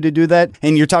IQ to do that,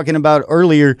 and you're talking about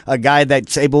earlier a guy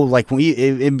that's able, like,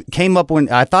 it came up when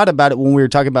I thought about it when we were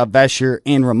talking about Vasher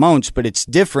and Ramones, but it's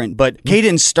different. But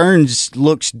Caden Stearns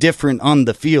looks different on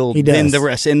the field than the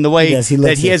rest, in the way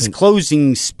that he has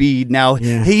closing speed. Now,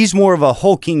 he's more of a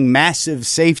hulking, massive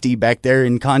safety back there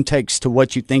in context to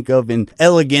what you think of in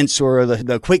elegance or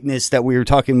the quickness that we were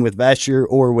talking with Vasher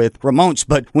or with Ramones.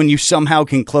 But when you somehow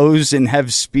can close and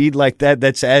have speed like that,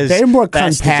 that's they're more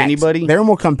fast compact as anybody. They're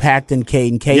more compact than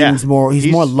Caden. Caden's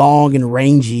he's more long and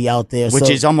rangy out there, which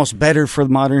is almost better for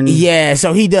modern. Yeah,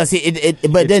 so he does it,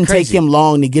 but it doesn't take him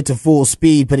long to get to full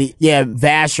speed. But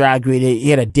Vasher, I agree, he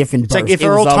had a different burst. It's like if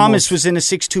Earl Thomas was in a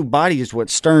 6'2" body, is what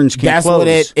Stearns can that's close.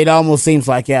 What it almost seems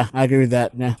like. Yeah, I agree with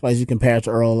that. Yeah, that's why you compare it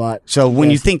to Earl a lot. So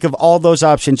when you think of all those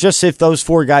options, just if those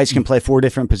 4 guys can play 4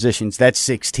 different positions, that's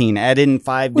 16. Add in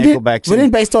 5 nickelbacks. But then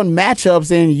based on matchups,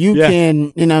 then you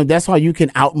can, that's why you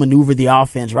can outmaneuver the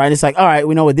offense, right? It's like, all right,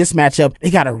 we know with this matchup, they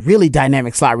got a really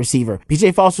dynamic slot receiver.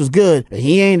 BJ Foster's good, but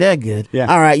he ain't that good.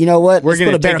 Yeah. All right, you know what? We're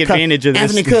going to take advantage of this.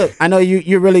 Anthony Cook, I know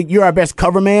you're our best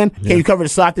cover man. Can you cover the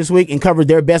slot this week and cover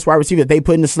their best wide receiver that they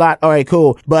put in the slot? All right,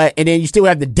 cool. And then you still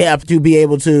have the depth to be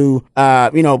able to,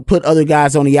 put other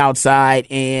guys on the outside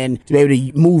and to be able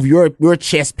to move your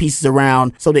chess pieces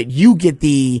around so that you get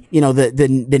the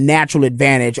natural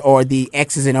advantage or the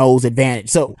X's and O's advantage.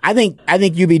 So I think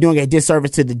you'd be doing a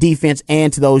disservice to the defense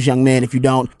and to those young men if you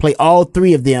don't play all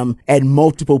 3 of them at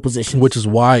multiple positions. Which is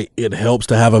why it helps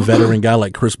to have a veteran guy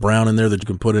like Chris Brown in there that you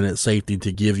can put in at safety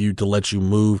to let you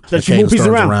move Caden Stearns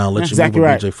around, let you move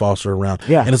BJ Foster around.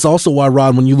 Yeah. And it's also why,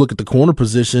 Rod, when you look at the corner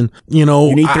position, I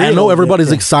know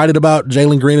everybody's excited about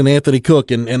Jalen Green and Anthony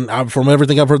Cook, and from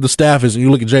everything I've heard, the staff is, you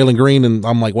look at Jalen Green and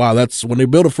I'm like, wow, that's when they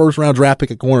build a first round draft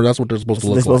pick at corner, that's what they're supposed to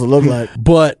look like.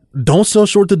 But don't sell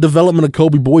short the development of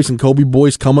Kobe Boyce and Kobe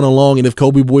Boyce coming along, and if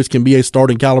Kobe Boyce can be a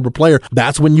starting caliber player,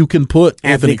 that's when you can put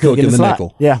Anthony Cook in the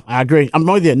nickel. Yeah, I agree. I'm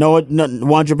with you. No,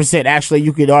 100%. Actually,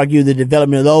 you could argue the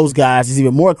development of those guys is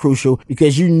even more crucial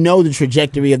because you know the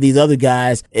trajectory of these other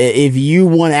guys. If you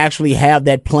want to actually have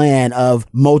that plan of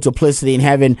multiplicity and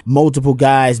having multiple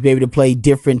guys be able to play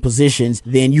different positions,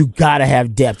 then you got to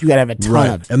have depth. You got to have a ton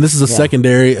of it. And this is a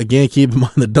secondary, again, keep in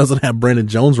mind, that doesn't have Brandon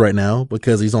Jones right now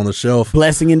because he's on the shelf.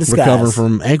 Blessing in disguise. Recovering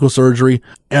from ankle surgery.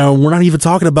 And we're not even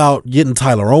talking about getting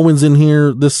Tyler Owens in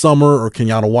here this summer or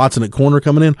Kenyatta Watson at corner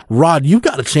coming in. Rod, you've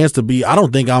got a chance to be, I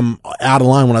don't think I'm out of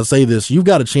line when I say this, you've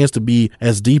got a chance to be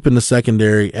as deep in the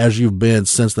secondary as you've been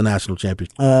since the national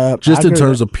championship. Just in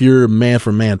terms of pure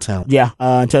man-for-man talent. Yeah,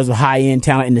 in terms of high-end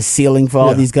talent in the ceiling for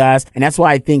all these guys. And that's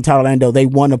why I think Todd Orlando, they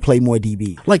want to play more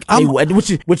DB.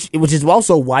 Which is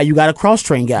also why you got to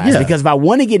cross-train guys. Yeah. Because if I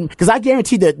want to get, because I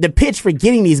guarantee the pitch for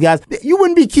getting these guys, you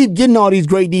wouldn't be keep getting all these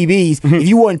great DBs if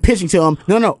you weren't pitching to them.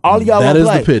 No, all of y'all that is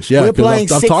play. The pitch. Yeah, we're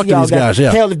playing I'm talking to these guys.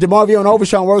 Yeah, hell, if DeMarvio and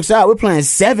Overshown works out, we're playing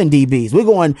 7 DBs. We're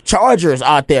going Chargers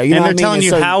out there. You know and they're telling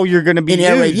you how you're going to be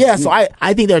used. Yeah, so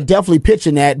I think they're definitely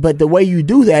pitching that. But the way you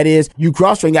do that is you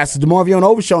cross-train guys. So DeMarvio and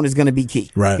Overshown is going to be key,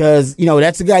 right? Because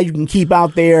that's a guy you can keep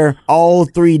out there all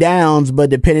 3 downs, but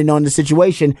depending on the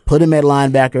situation, put him at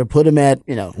linebacker, put him at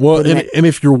Well, and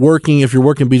if you're working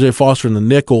BJ Foster in the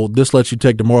nickel, this lets you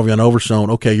take DeMarvio and Overshown.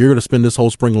 Okay, you're going to spend this whole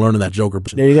spring learning that joker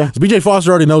position. There you go. So BJ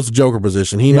Foster already knows the joker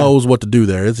position. He knows what to do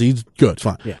there. He's good. It's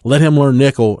fine. Yeah. Let him learn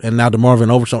nickel, and now DeMarvio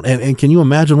and Overshown. And can you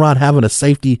imagine Rod having a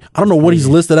safety? I don't know what he's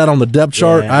listed at on the depth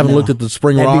chart. I haven't looked at the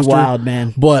spring That'd roster. Be wild,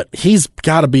 man. But he's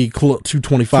got to be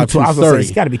 225, 230.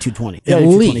 He's got to be 220. At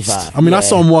least. I mean, I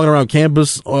saw him walking around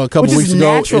campus a couple weeks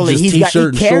ago in just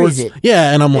T-shirt and shorts.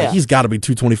 Yeah, and I'm like, he's got to be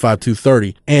 225,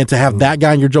 230. And to have that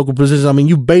guy in your joker position, I mean,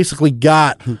 you basically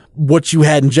got what you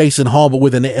had in Jason Hall, but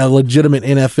with a legitimate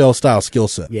NFL-style skill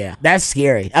set. Yeah, that's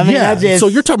scary. I mean, so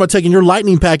you're talking about taking your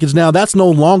lightning package now. That's no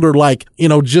longer like,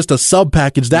 just a sub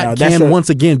package. That can once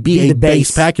again be a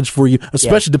base package for you,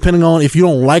 especially depending on if you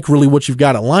don't like really what you've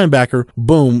got at linebacker.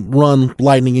 Boom, run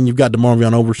lightning, and you've got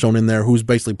DeMarvio Overshown in there, who's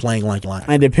basically playing like line.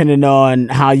 And depending on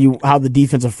how the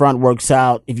defensive front works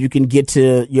out, if you can get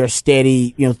to your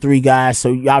steady, 3 guys.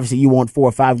 So obviously you want 4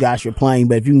 or 5 guys you're playing,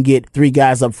 but if you can get 3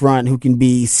 guys up front who can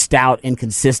be stout and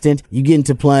consistent, you get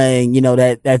into playing,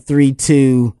 that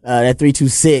 3-2, that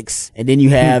 3-2-6, and then you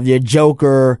have your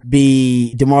joker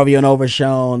be DeMarvio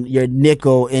Overshown, your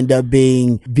nickel end up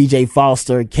being BJ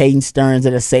Foster, Caden Stearns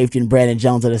at a safety, and Brandon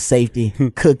Jones at a safety,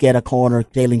 Cook at a corner,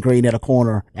 Jalen Green at a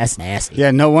corner. That's nasty.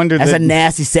 Yeah, no wonder that's a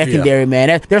nasty secondary,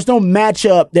 man. There's no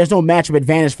matchup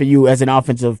advantage for you as an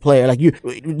offensive player. Like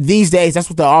these days, that's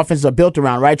what the offenses are built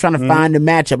around, right? Trying to find the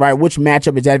matchup, right? Which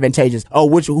matchup is advantageous? Oh,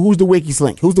 who's the weakest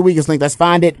link? Who's the weakest link? Let's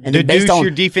find it. And deduce your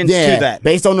defense to that.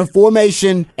 Based on the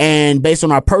formation and based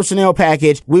on our personnel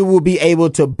package, we will be able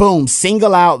to,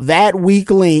 single out that weak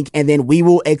link, and then we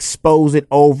will expose it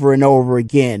over and over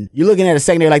again. You're looking at a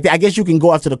secondary like that. I guess you can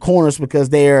go after the corners because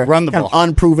they're kind of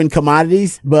unproven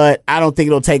commodities, but I don't think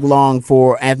it'll take long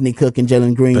for Anthony Cook and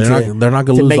Jalen Green they're not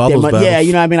going to lose all those battles. Yeah,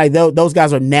 you know what I mean? Like those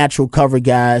guys are natural cover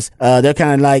guys. They're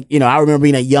kind of like, I remember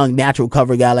being a young natural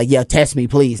cover guy, like, test me,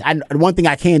 please. One thing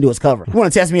I can do is cover. You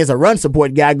want to test me as a run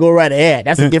support guy, go right ahead.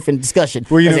 That's a different discussion.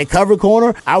 As a cover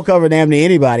corner, I'll cover damn near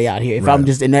anybody out here. If I'm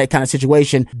just in that kind of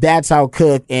situation, that's how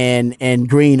Cook and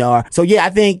Green are. So I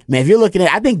think, man, if you're looking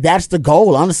at, I think that's the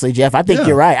goal, honestly, Jeff. I think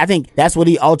you're right. I think that's what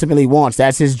he ultimately wants.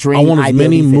 That's his dream. I want as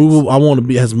many I want to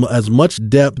be as much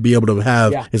depth to be able to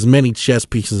have as many chess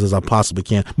pieces as I possibly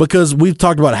can. Because we've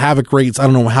talked about havoc rates, I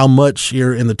don't know how much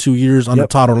here in the 2 years under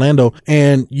Todd Orlando,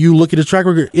 and you look at his track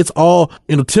record, it's all,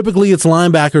 typically it's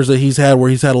linebackers that he's had where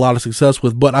he's had a lot of success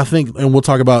with, but I think, and we'll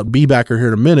talk about B-backer here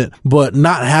in a minute, but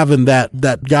not having that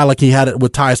guy like he had it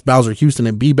with Tyus Bowser Houston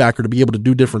and B-backer to be able to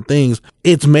do different things,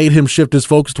 it's made him shift his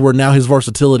focus to where now his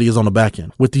versatility is on the back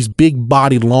end. With these big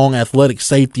bodied, long athletic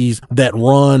safeties that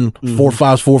run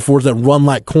 4.5s, 4.4s, that run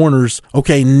like corners,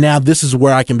 okay, now this is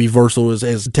where I can be versatile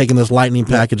as taking this lightning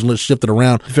package and let's shift it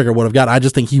around to figure out what I've got. I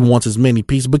just think he wants as many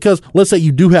pieces because let's say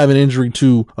you do have an injury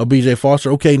to a BJ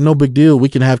Foster, okay, no big deal. We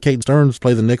can have Caden Stearns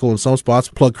play the nickel in some spots,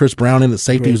 plug Chris Brown in at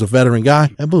safety, who's a veteran guy,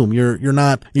 and boom, you're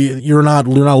not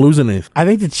losing anything. I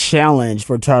think the challenge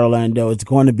for Todd Orlando is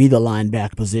going to be the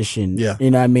linebacker position. Yeah,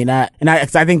 you know what I mean. I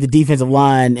think the defensive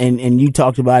line, and you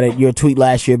talked about it. Your tweet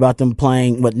last year about them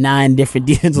playing 9 different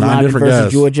defensive linemen versus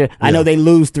guys. Georgia. Yeah. I know they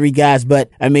lose 3 guys, but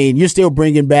I mean you're still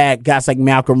bringing back guys like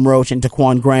Malcolm Roach and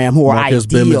Taquan Graham who are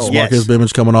ideal. Marcus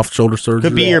Bimmons coming off shoulder surgery.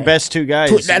 Could be your best 2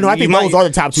 guys. No, I think those are the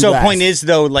top 2 guys. So point is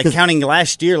though, like counting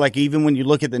last year, like even when you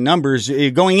look at the numbers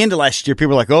going into last year,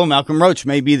 people are like, oh, Malcolm Roach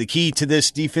may be the key to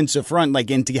this defensive front, like,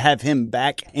 and to have him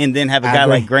back and then have a guy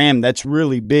like Graham, that's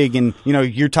really big. And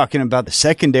you're talking about the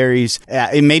secondaries.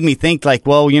 It made me think like,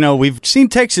 well, we've seen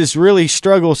Texas really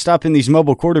struggle stopping these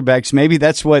mobile quarterbacks. Maybe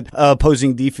that's what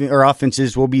opposing defense or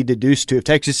offenses will be deduced to. If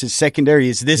Texas's secondary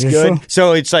is this good,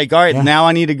 so it's like, all right, now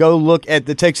I need to go look at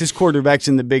the Texas quarterbacks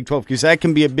in the Big 12 because that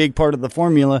can be a big part of the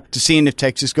formula to seeing if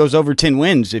Texas goes over 10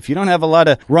 wins. If you don't have a lot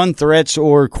of run threats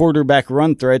or quarterback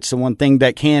run threats, the one thing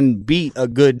that can beat a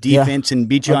good defense and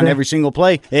beat you on every single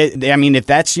play, if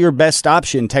that's your best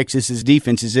option, Texas's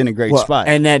defense is in a great spot.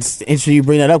 And that's interesting you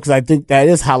bring that up because I think that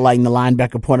is highlighting the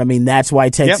linebacker point. I mean, that's why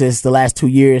Texas the last 2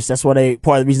 years, that's why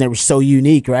part of the reason they were so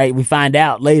unique, right? We find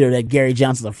out later that Gary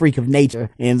Johnson's a freak of nature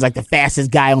and is like the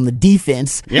fastest guy on the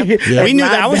defense. We knew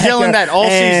that. I was yelling that all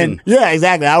season. Yeah,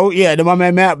 exactly. My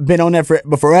man Matt been on that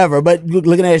forever. But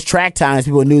looking at his track times,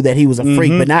 people knew that he was a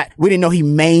freak, but we didn't know he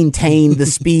maintained the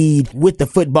speed with the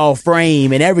football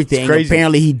frame and everything.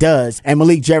 Apparently he does. And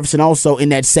Malik Jefferson also in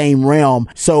that same realm.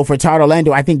 So for Todd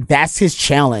Orlando, I think that's his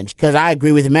challenge. Because I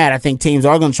agree with Matt. I think teams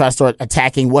are going to try to start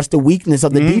attacking what's the weakness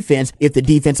of the defense if the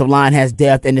defensive line has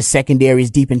depth and the secondary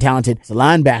is deep and talented. It's a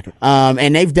linebacker.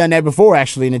 And they've done that before,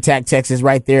 actually, in Attack Texas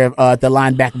right there at the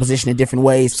linebacker position in different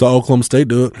ways. So Oklahoma State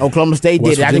do it. Oklahoma State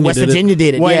did it. I think West Virginia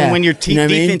did it. When your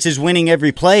defense is winning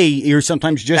every play, you're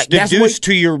sometimes just deduced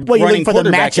to your running for the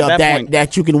quarterback matchup at that point.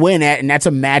 that you can win at, and that's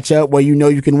a matchup where you know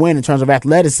you can win in terms of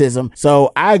athleticism.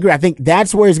 So I agree. I think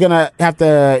that's where he's going to have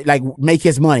to make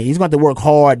his money. He's going to have to work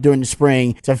hard during the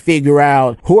spring to figure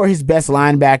out who are his best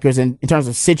linebackers in terms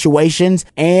of situations.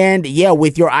 And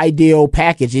with your ideal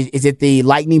package, is it the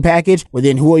lightning package? Well,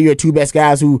 then who are your two best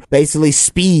guys who basically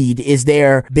speed is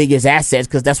their biggest assets?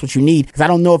 Because that's what you need. Because I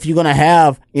don't know if you're going to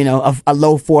have, a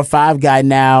low 4-5 guy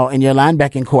now in your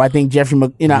linebacking core. I think Jeffrey,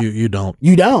 you don't.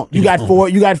 You don't. You got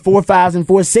 4-5s and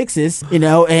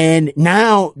 4-6s, and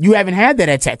now you haven't had that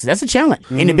at Texas. That's a challenge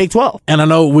in the Big 12. And I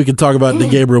know we could talk about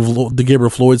Gabriel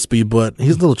Floyd speed, but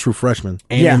he's still a true freshman.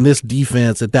 And in this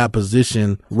defense at that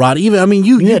position, Rod, you play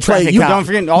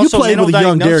with a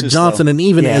young Derek Johnson, and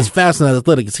even as fast and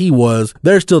athletic as he was,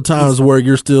 there's still times where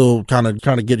you're still kind of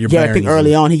trying to get your bearings. I think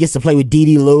early on he gets to play with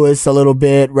D.D. Lewis a little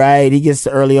bit, right? He gets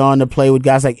to early on to play with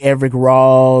guys like Everett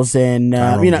Rawls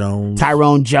and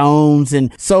Tyrone Jones,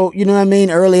 and so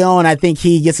early on I think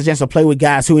he gets a chance to play with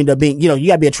guys who end up being, you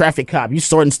got to be a traffic cop. You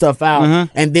sorting stuff out,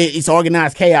 and then it's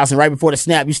organized chaos, and right before the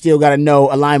snap you still got to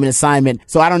know alignment assignment.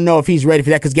 So I don't know if he's ready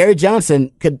for that, because Gary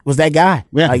Johnson was that guy.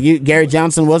 Gary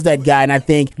Johnson was that guy, and I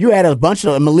think you had a bunch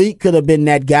of Malik could have been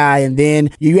that guy, and then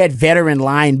you had veteran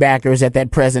linebackers at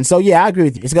that present. So I agree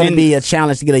with you. It's going to be a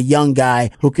challenge to get a young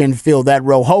guy who can fill that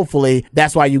role. Hopefully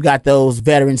that's why you got those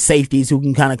veteran safeties who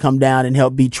can kind of come down and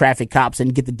help be traffic cops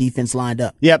and get the defense lined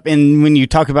up. Yep. And when you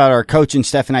talk about our coaching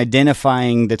staff and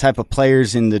identifying the type of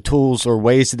players and the tools or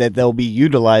ways that they'll be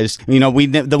utilized,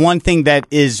 the one thing that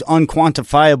is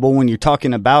unquantifiable when you're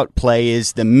talking about play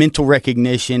is the mental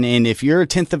recognition. And if you're a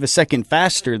tenth of a second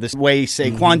faster, this way,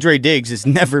 say, Quandre Diggs has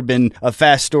never been a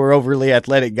fast or overly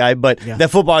athletic guy, but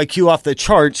that football IQ off the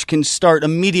charts can start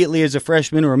immediately as a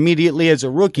freshman or immediately as a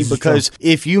rookie, because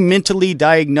if you mentally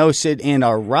diagnose it and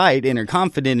are right and are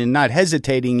confident and not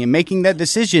hesitating and making that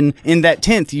decision in that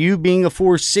 10th, you being a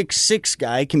 4.66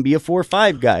 guy can be a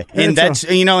 4.5 guy. And that's,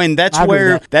 and that's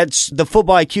where that's the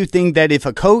football IQ thing, that if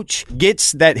a coach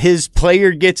gets that his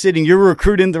player gets it and you're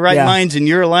recruiting the right minds and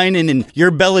you're aligning and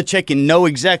you're Belichick and know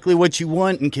exactly what you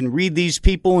want and can read these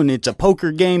people, and it's a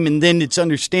poker game, and then it's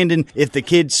understanding if the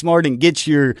kid's smart and gets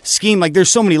your scheme.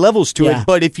 There's so many levels to it,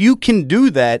 but if you can do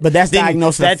that, but that's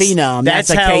diagnosing a phenom. That's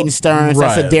a Caden Stearns.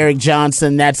 Right. That's a Derek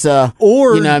Johnson. That's a a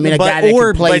guy that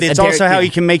can play. But it's also how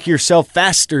you can make yourself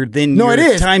faster than your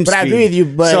time speed. But I agree with you.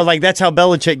 But so that's how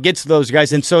Belichick gets those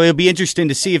guys, and so it'll be interesting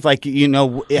to see if guys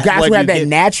who have that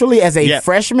naturally as a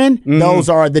freshman. Those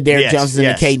are the Derek Johnsons and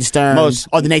the Caden Stearns,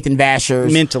 or the Nathan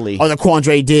Vashers, mentally, or the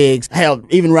Quandre Diggs. Hell,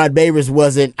 even Rod Babers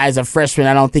wasn't as a freshman.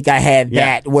 I don't think I had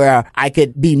that where I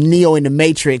could be Neo in the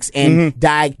Matrix and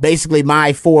basically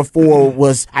my 4.4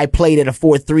 was I played at a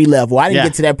 4.3 level. I didn't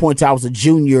get to that point until I was a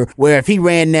junior, where if he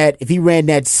ran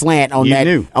that slant on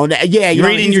you're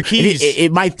reading your keys.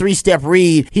 It my 3-step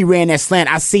read, he ran that slant.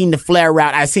 I seen the flare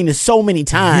route. I've seen it so many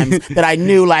times that I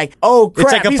knew oh crap,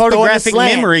 it's like a photographic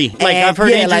memory. I've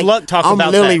heard Andrew Luck talk about that.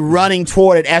 I'm literally running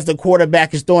toward it as the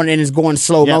quarterback is throwing it and it's going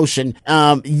slow motion.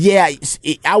 I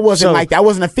wasn't like that. I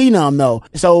wasn't a phenom though.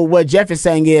 So what Jeff is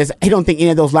saying is he don't think any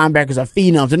of those linebackers are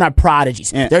phenoms. They're not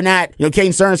prodigies. Yeah. They're not.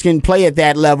 Caden Stearns can play at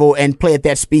that level and play at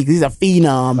that speed. He's a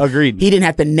phenom. Agreed. He didn't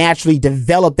have to naturally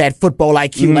develop that football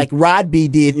IQ like Rod B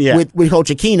did with Coach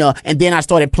Akina, and then I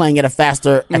started playing at a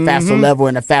faster level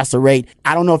and a faster rate.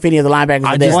 I don't know if any of the linebackers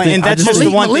are there. And that's just the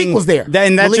one thing. Malik was there. And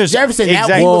that's Malik Jefferson.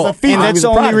 Exactly. That was a phenom. And that's the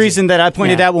only reason that I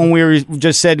pointed out when we were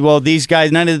just said, well, these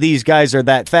guys, none of these guys are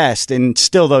that fast, and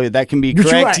still though that can be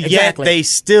correct. Right, exactly. Yet they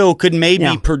still could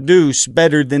maybe produce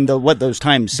better than what those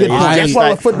times say.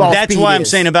 That's why I'm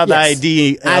saying about the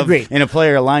idea of in a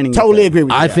player aligning. Totally agree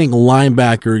with you. I think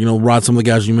linebacker, Rod, some of the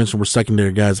guys you mentioned were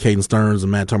secondary guys, Caden Stearns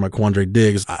and Matt talking about Quandre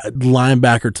Diggs.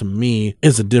 Linebacker to me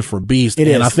is a different beast.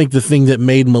 And I think the thing that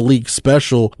made Malik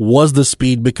special was the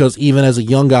speed, because even as a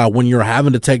young guy, when you're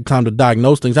having to take time to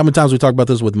diagnose things, how many times we talk about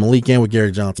this with Malik and with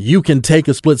Gary Johnson, you can take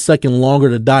a split second longer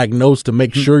to diagnose to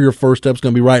make sure your first step's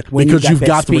going to be right because you've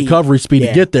got the recovery speed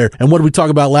to get there. And what did we talk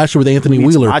about last year with Anthony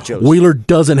Wheeler? Wheeler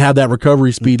doesn't have that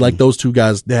recovery speed like those two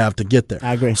guys have to get there.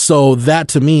 I agree. So that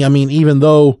to me, even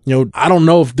though, I don't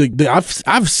know if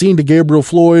I've seen the Gabriel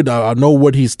Floyd. I know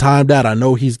what he's timed at. I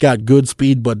know he's got good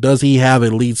speed, but does he have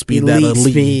elite speed, that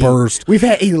elite burst? We've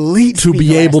had elite to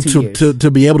be able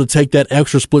to be able to take that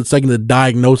extra split second to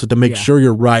diagnose it, to make sure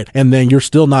you're right, and then you're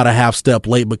still not a half step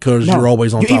late because you're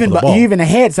always on top of the ball. You're even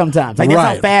ahead sometimes. Like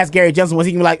that's how fast Gary Johnson was.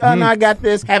 He can be like, oh no, I got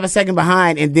this, have a second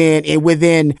behind, and then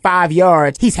within 5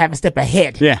 yards, he's half a step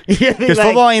ahead. Yeah, because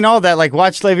football ain't all that. Like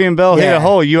watch Le'Veon Bell hit a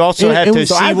hole. You also had to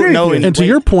see what knowing. And to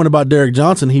your point about Derek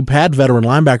Johnson, he had veteran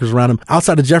linebackers around him.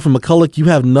 Outside of Jeffrey McCulloch, you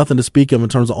have nothing to speak of in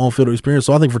terms of on-field experience.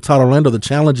 So I think for Todd Orlando, the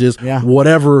challenge is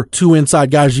whatever two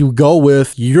inside guys you go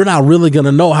with, you're not really going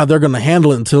to know how they're going to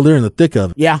handle it until they're in the thick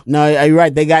of it. Yeah, no, you're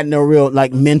right. They got no real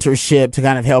like mentorship to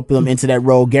kind of help them into that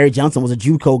role. Gary Johnson was a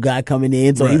JUCO guy coming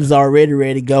in, so he was already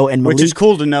ready to go. And Malik, which is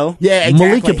cool to know. Yeah, exactly.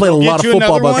 Malik had played a lot of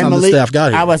football by the time the staff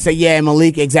got here. I would say,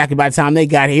 Malik, exactly. By the time they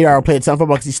got here, he already played some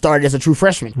football because he started as a true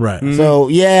freshman. Right. Mm-hmm. So,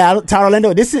 Todd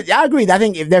Orlando, I agree. I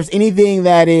think if there's anything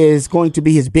that is going to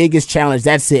be his biggest challenge,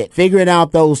 that's it. Figuring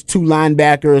out those two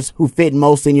linebackers who fit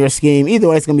most in your scheme. Either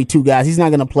way, it's going to be two guys. He's not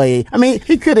going to play. I mean,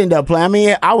 he could end up playing. I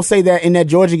mean, I would say that in that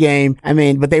Georgia game,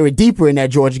 but they were deeper in that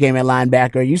Georgia game at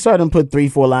linebacker. You saw them put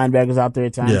 3-4 linebackers out there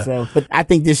at times. Yeah. So, but I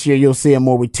think this year you'll see him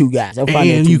more with two guys.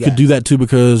 And you could do that too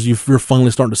because you're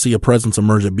finally starting to see a presence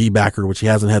emerge at B-backer, which he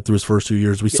hasn't had through his first 2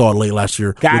 years. We saw it late last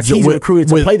year. Guys, he's recruited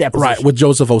to play that position. Right, with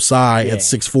Joseph Osai at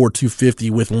 6'4", 250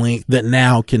 with length that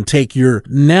now can take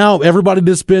everybody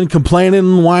that's been complaining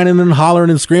and whining and hollering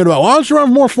and screaming about, why don't you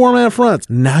run more four-man fronts?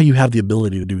 Now you have the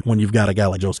ability to do it when you've got a guy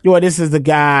like Joseph. This is the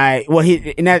guy,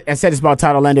 I said this about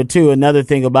Todd Orlando too. Another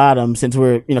thing about him, since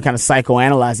we're, kind of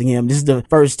psychoanalyzing him, this is the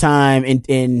first time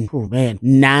in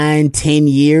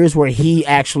 9-10 years where he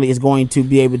actually is going to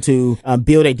be able to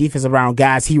build a defense around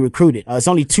guys he recruited. It's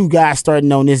only two guys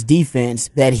starting on this defense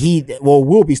that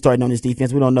will be starting on this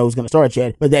defense. We don't know who's going to start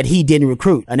yet, but that he didn't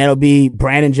recruit. And that'll be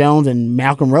Brandon Jones and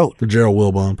Malcolm Rote. Gerald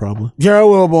Wilborn, probably.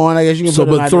 Gerald Wilborn, I guess you can put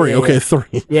him out three. There. Okay,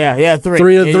 three. Yeah, three.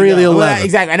 Three of the 11. Well,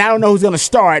 exactly. And I don't know who's going to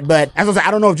start, but as I say,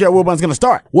 I don't know if Gerald Wilborn's going to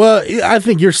start. Well, I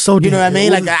think you're so... You know what I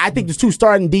mean? Like, I think there's two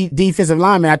starting defensive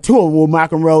linemen. Two of them will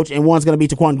Malcolm Roach, and one's going to be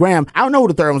Taquan Graham. I don't know who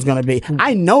the third one's going to be.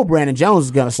 I know Brandon Jones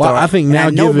is going to start. Well, I think now, I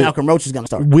know Malcolm Roach is going to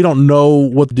start. We don't know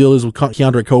what the deal is with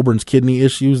Keandre Coburn's kidney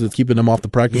issues that's keeping him off the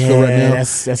practice field right now.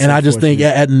 That's I just think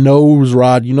at nose,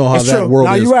 Rod, you know how that world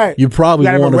is. You're right. You probably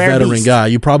want a veteran guy.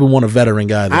 You probably want a veteran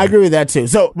guy there. I agree with that too.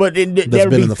 So, but there'll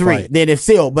be three. Then if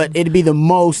still, but it'd be the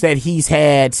most that he's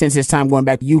had since his time going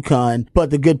back to UConn. But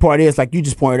the good part is, like you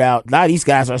just pointed out, a lot of these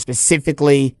guys are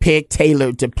specifically picked,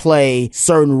 tailored to play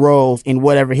certain roles in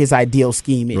whatever his ideal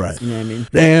scheme is. Right. You know what I mean?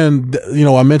 And,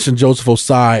 I mentioned Joseph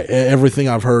Osai. Everything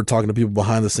I've heard talking to people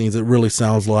behind the scenes, it really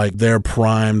sounds like they're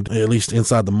primed, at least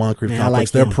inside the Moncrief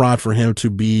complex, they're primed for him to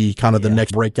be kind of the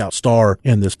next breakout star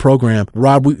in this program.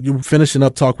 Rob, we're finishing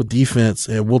up talk with defense,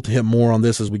 and we'll hit more on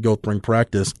this as we go spring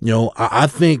practice. I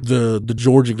think the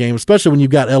Georgia game, especially when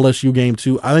you've got LSU game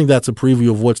too, I think that's a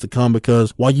preview of what's to come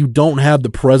because while you don't have the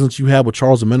presence you have with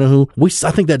Charles Omenihu,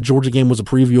 I think that Georgia game was a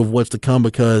preview of what's to come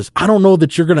because I don't know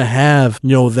that you're going to have,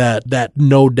 that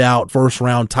no doubt first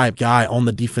round type guy on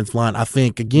the defense line. I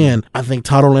think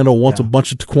Todd Orlando wants a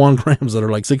bunch of Taquan Grahams that are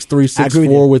like 6'3",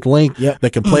 6'4" with length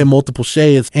that can play multiple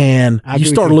shades. And you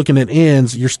start looking at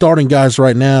ends, your starting guys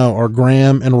right now are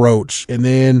Graham and Roach. And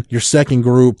then your second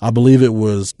group, I believe it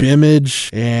was Bimage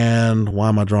and why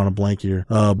am I drawing a blank here?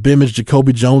 Bimage,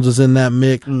 Jacoby Jones is in that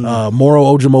mix. Moro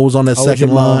Ojimo was on that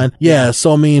second line. Yeah.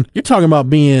 So, I mean, you're talking about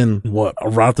being right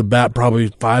off the bat, probably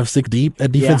 5-6 deep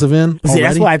at defensive end. See,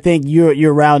 that's why I think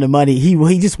you're around the money.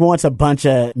 He just wants a bunch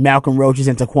of Malcolm Roaches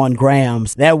and Taquan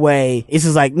Grahams. That way, it's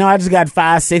just like, no, I just got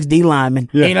 5-6 D linemen.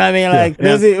 Yeah. You know what I mean?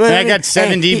 Like, I got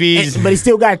 7 DBs, but he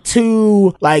still got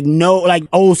two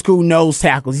old school nose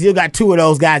tackles. He still got two of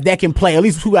those guys that can play. At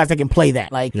least two guys that can play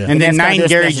that. And then 9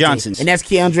 Gary Johnsons, and that's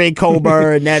Keandre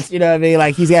Coburn. And that's what I mean.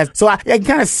 Like he's got. So I can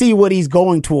kind of see what he's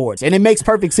going towards, and it makes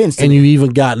perfect sense. And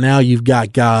you've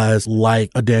got guys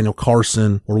like a Daniel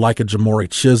Carson or like a Jamori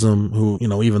Chisholm, who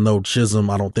even though Chisholm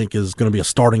I don't think is going to be a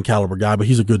starting caliber guy, but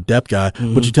he's a good depth guy.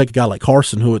 Mm-hmm. But you take a guy like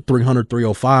Carson, who at 300,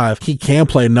 305, he can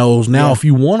play nose. Now, if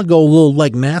you want to go a little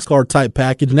like NASCAR type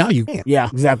package, now you can. Yeah,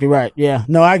 exactly right. Yeah,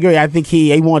 no, I agree. I think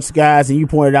he wants guys, and you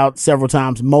pointed out several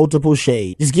times, multiple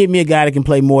shades. Just give me a guy that can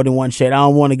play more than one shade. I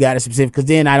don't want a guy that's specific because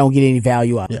then I don't get any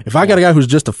value out of it. If I got a guy who's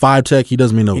just a 5 tech, he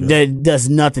doesn't mean no good. It does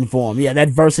nothing for him. Yeah, that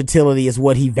versatility is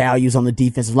what he values on the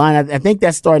defensive line. I think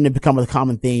that's starting to become a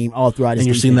common theme all throughout his defense. And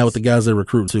you're seeing that with the guys they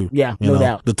recruit too. Yeah, no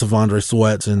doubt. The Tavondre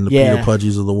Sweats and the Peter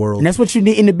Pudgies of the world. And that's what you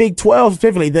need in the Big 12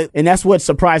 specifically. And that's what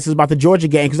surprises about the Georgia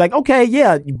game. Because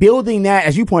building that,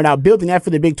 as you point out, building that for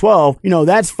the Big 12,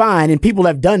 that's fine. And people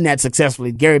have done that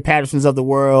successfully. Gary Patterson's of the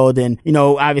world. And,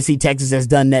 obviously Texas has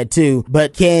done that too.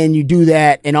 But can you do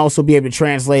that and also be able to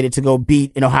translate it to go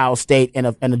beat an Ohio State and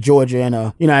and a Georgia and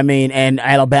a, you know what I mean, and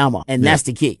Alabama. And that's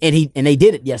the key. And they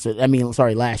did it yesterday.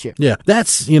 Last year. Yeah.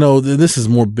 That's, this is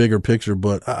more bigger picture,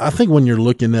 but I think when you're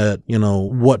looking at,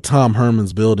 what Tom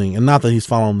Herman's building, and not that he's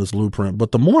following this blueprint,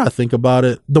 but the more I think about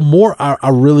it, the more I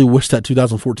really wish that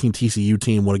 2014 TCU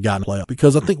team would have gotten a playoff,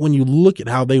 because I think when you look at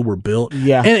how they were built,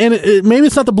 and maybe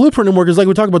it's not the blueprint anymore, because like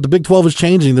we talked about, the Big 12 is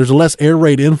changing. There's a less air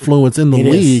raid influence in the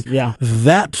league. Yeah.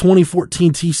 That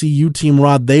 2014 TCU team,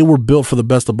 Rod, they were built for the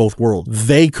best of both worlds.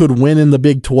 They could win in the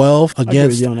Big 12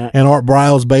 against an Art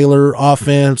Briles Baylor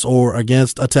offense, or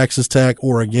against a Texas Tech,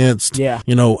 or against,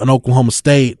 an Oklahoma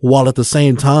State, while at the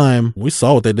same time, we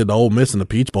saw what they did to Ole Miss in the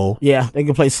Peach Bowl. Yeah, they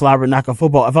could play slobber knocker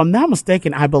football. If I'm not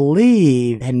mistaken, I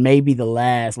believe had maybe the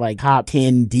last top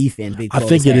 10 defense. I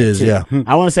think it is, yeah.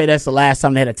 I want to say that's the last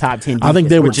time they had a top 10 defense. I think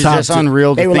they were top 10.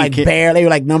 Unreal. They were they were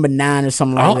like number 9 or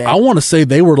something like that. I want to say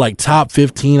they were like top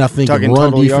 15, I think, in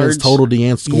run defense, total D,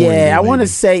 and scoring. Yeah, I want to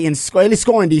say in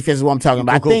scoring defense is what I'm talking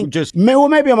about. I think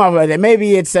maybe I'm off of that.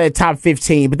 Maybe it's top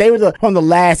 15, but they were one of the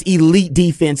last elite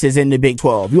defenses in the Big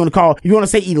 12. You want to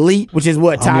say elite, which is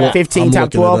what, top 15,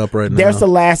 top 12? Right, there's the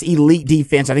last elite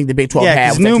defense I think the Big 12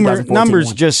 had. Yeah,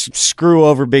 numbers just screw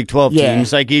over Big 12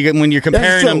 teams. Like when you're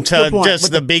comparing them to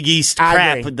just the Big East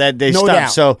crap that they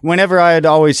stuff. So whenever I'd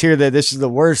always hear that this is the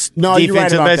worst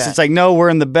defensive best, it's like, no, we're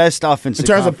in the best offensive in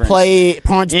terms conference. Of play,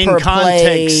 punch in per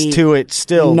context play, to it.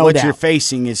 Still, what you're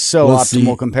facing is so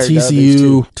optimal compared to others.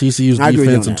 TCU's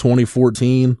defense in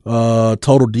 2014,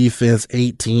 total defense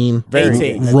 18,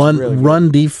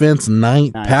 run defense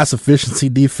 9th, pass efficiency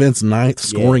defense 9th,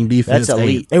 scoring defense that's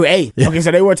elite. 8th. They were 8th. Yeah. Okay,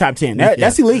 so they were top 10.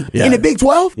 That's elite in the Big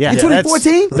 12 in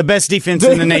 2014. The best defense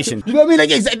in the nation. You know what I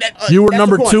mean? You were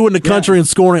number 2 in the country in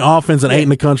scoring offense and 8 in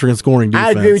the country in scoring defense.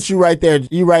 I agree with you right there.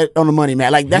 You right on the money,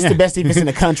 man. Like that's the best defense in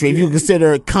the country if you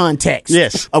consider context.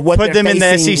 Yes, of what put them in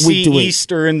the SEC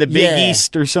East or in the Big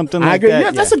East or something like I agree. that.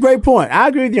 Yeah, that's a great point. I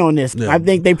agree with you on this. Yeah. I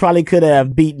think they probably could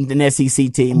have beaten an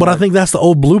SEC team. But I think that's the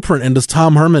old blueprint. And does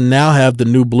Tom Herman now have the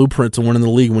new blueprint to win in the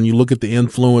league? When you look at the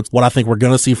influence, what I think we're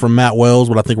going to see from Matt Wells,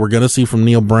 what I think we're going to see from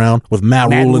Neil Brown, with Matt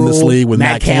Rule in this league, with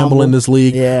Matt Campbell in this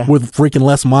league, with freaking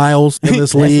Les Miles in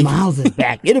this league. Les Miles is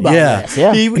back. Get about that.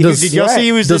 Yeah. Did y'all see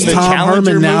he was does in the Tom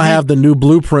Challenger Herman now movie? have the new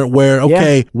blueprint where,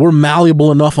 we're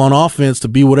malleable enough on offense to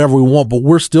be whatever we want, but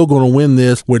we're still going to win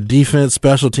this with defense,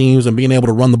 special teams, and being able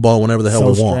to run the ball whenever the hell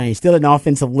we want. Strange. Still an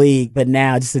offensive league, but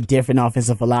now just a different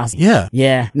offensive philosophy. Yeah.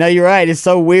 Yeah. No, you're right. It's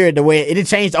so weird the way it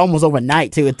changed almost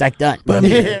overnight, too. It's like done.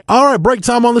 All right, break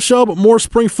time on the show, but more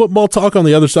spring football talk on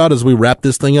the other side as we wrap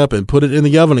this thing up and put it in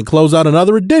the oven and close out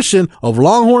another edition of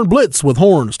Longhorn Blitz with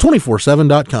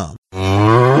Horns247.com.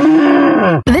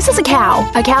 This is a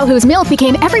cow whose milk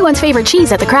became everyone's favorite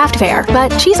cheese at the craft fair. But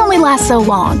cheese only lasts so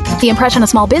long. The impression a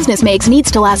small business makes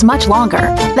needs to last much longer.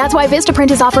 That's why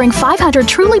Vistaprint is offering 500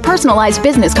 truly personalized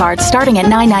business cards starting at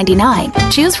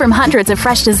 $9.99. Choose from hundreds of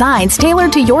fresh designs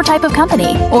tailored to your type of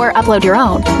company, or upload your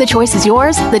own. The choice is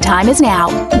yours. The time is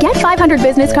now. Get 500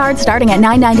 business cards starting at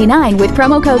 $9.99 with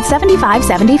promo code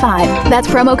 7575. That's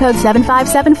promo code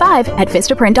 7575 at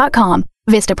Vistaprint.com.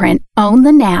 Vistaprint. Own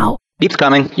the now. Keeps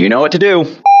coming. You know what to do.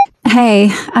 Hey,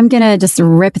 I'm gonna just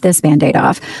rip this Band-Aid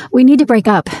off. We need to break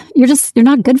up. You're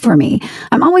not good for me.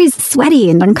 I'm always sweaty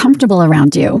and uncomfortable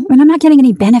around you, and I'm not getting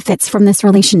any benefits from this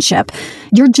relationship.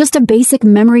 You're just a basic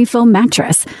memory foam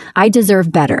mattress. I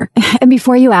deserve better. And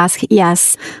before you ask,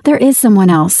 yes, there is someone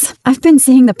else. I've been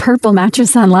seeing the purple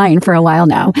mattress online for a while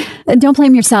now. Don't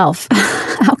blame yourself.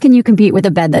 How can you compete with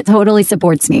a bed that totally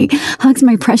supports me, hugs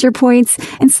my pressure points,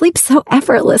 and sleeps so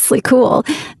effortlessly cool?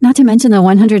 Not to mention the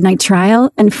 100-night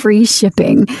trial and free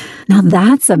shipping. Now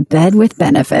that's a bed with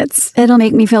benefits. It'll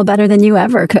make me feel better than you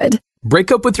ever could.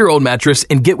 Break up with your old mattress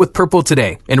and get with Purple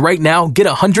today. And right now, get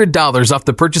 $100 off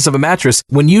the purchase of a mattress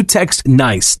when you text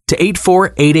NICE to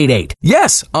 84888.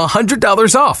 Yes,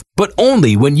 $100 off, but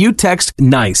only when you text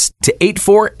NICE to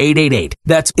 84888.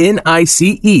 That's NICE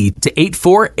to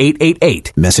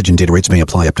 84888. Message and data rates may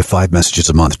apply up to 5 messages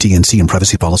a month. TNC and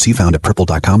privacy policy found at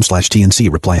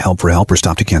purple.com/TNC. Reply help for help or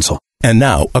stop to cancel. And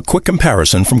now, a quick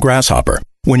comparison from Grasshopper.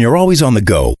 When you're always on the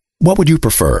go, what would you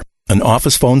prefer? An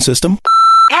office phone system?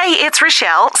 Hey, it's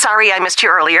Rochelle. Sorry I missed you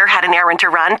earlier. Had an errand to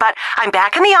run, but I'm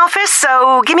back in the office,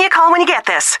 so give me a call when you get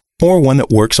this. Or one that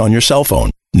works on your cell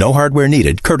phone. No hardware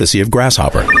needed, courtesy of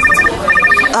Grasshopper.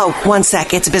 Oh, one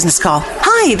sec. It's a business call.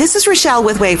 Hi, this is Rochelle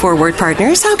with Way Forward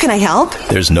Partners. How can I help?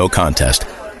 There's no contest.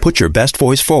 Put your best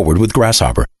voice forward with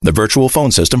Grasshopper, the virtual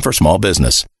phone system for small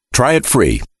business. Try it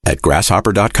free at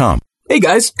grasshopper.com. Hey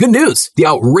guys, good news. The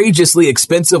outrageously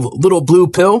expensive Little Blue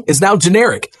pill is now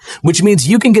generic, which means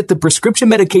you can get the prescription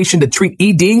medication to treat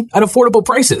ED at affordable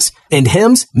prices. And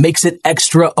Hims makes it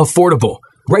extra affordable.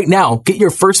 Right now, get your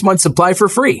first month supply for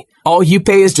free. All you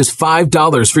pay is just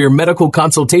 $5 for your medical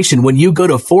consultation when you go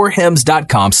to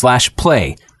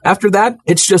forhims.com/play. After that,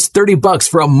 it's just $30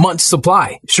 for a month's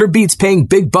supply. Sure beats paying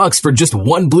big bucks for just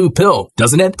one blue pill,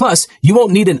 doesn't it? Plus, you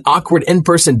won't need an awkward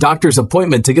in-person doctor's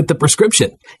appointment to get the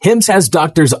prescription. Hims has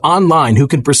doctors online who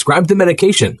can prescribe the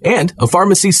medication, and a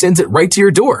pharmacy sends it right to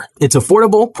your door. It's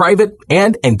affordable, private,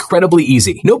 and incredibly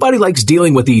easy. Nobody likes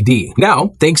dealing with ED.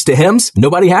 Now, thanks to Hims,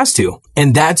 nobody has to.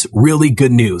 And that's really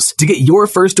good news. To get your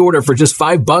first order for just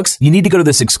 $5, you need to go to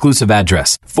this exclusive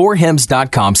address,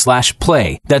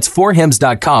 forhims.com/play. That's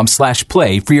forhims.com/play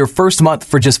for your first month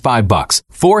for just $5.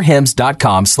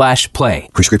 forhims.com/play.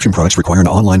 Prescription products require an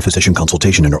online physician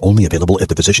consultation and are only available if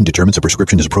the physician determines a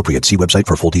prescription is appropriate. See website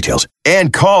for full details.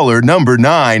 And caller number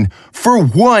 9 for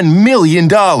 $1 million.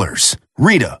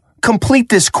 Rita, complete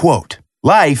this quote.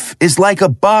 Life is like a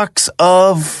box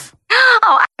of...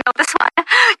 Oh, I know this one.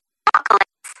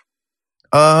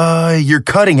 Chocolates. You're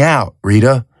cutting out,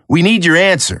 Rita. We need your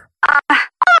answer. Oh my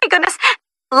goodness.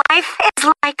 Life is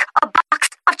like a box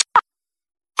of chocolates.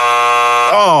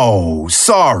 Oh,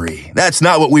 sorry. That's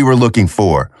not what we were looking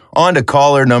for. On to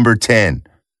caller number 10.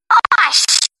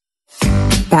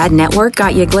 Bad network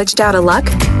got you glitched out of luck?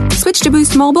 Switch to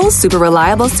Boost Mobile's super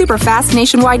reliable, super fast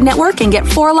nationwide network and get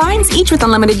 4 lines, each with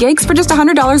unlimited gigs for just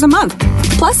 $100 a month.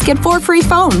 Plus, get 4 free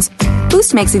phones.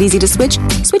 Boost makes it easy to switch.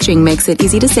 Switching makes it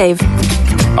easy to save.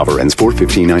 Offer ends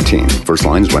 4/15/19. First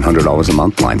line is $100 a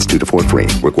month. Lines 2 to 4 free.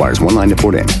 Requires 1 line to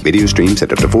port in. Video streams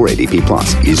at up to 480p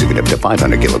plus. Music at up to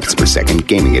 500 kilobits per second.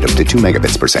 Gaming at up to 2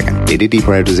 megabits per second. Data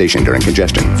deprioritization during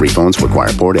congestion. Free phones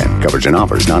require port in. Coverage and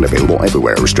offers not available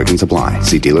everywhere. Restrictions apply.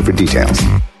 See dealer for details.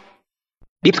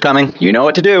 Beep's coming. You know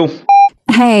what to do.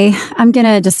 Hey, I'm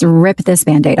gonna just rip this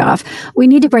Band-Aid off. We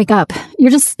need to break up.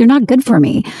 You're not good for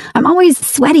me. I'm always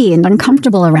sweaty and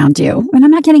uncomfortable around you, and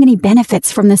I'm not getting any benefits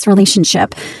from this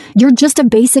relationship. You're just a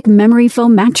basic memory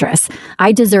foam mattress.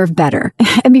 I deserve better.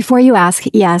 And before you ask,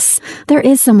 yes, there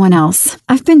is someone else.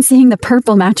 I've been seeing the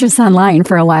purple mattress online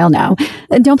for a while now.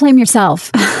 Don't blame yourself.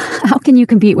 How can you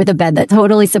compete with a bed that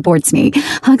totally supports me,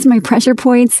 hugs my pressure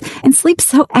points, and sleeps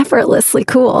so effortlessly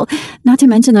cool? Not to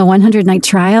mention the 100-night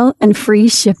trial and free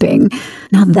shipping.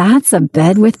 Now that's a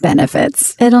bed with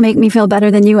benefits. It'll make me feel better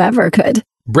than you ever could.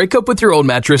 Break up with your old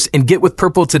mattress and get with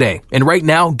Purple today. And right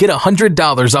now, get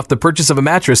 $100 off the purchase of a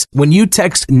mattress when you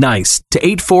text NICE to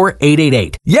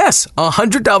 84888. Yes,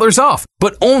 $100 off,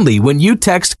 but only when you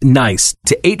text NICE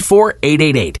to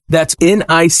 84888. That's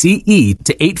NICE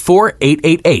to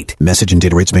 84888. Message and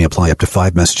data rates may apply up to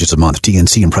 5 messages a month.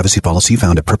 TNC and privacy policy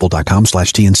found at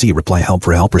purple.com/TNC. Reply help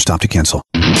for help or stop to cancel.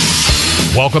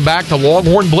 Welcome back to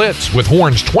Longhorn Blitz with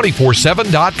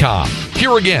horns247.com.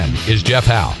 Here again is Jeff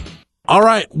Howe. All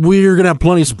right, we're going to have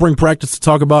plenty of spring practice to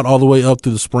talk about all the way up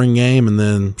through the spring game, and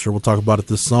then I'm sure we'll talk about it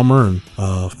this summer. And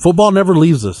football never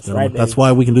leaves us. Right, that's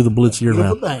why we can do the Blitz year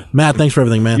round. Matt, thanks for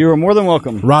everything, man. You're more than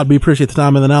welcome. Rod, we appreciate the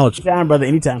time and the knowledge. Anytime, brother,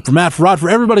 anytime. For Matt, for Rod, for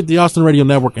everybody at the Austin Radio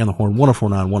Network and the Horn,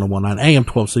 1049, 1019, AM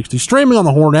 1260, streaming on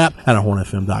the Horn app at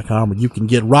hornfm.com, where you can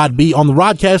get Rod B on the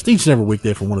Rodcast each and every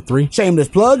weekday from 1 to 3. Shameless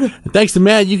plug. And thanks to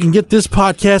Matt, you can get this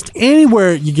podcast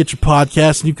anywhere you get your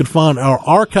podcasts, and you can find our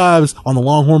archives on the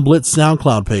Longhorn Blitz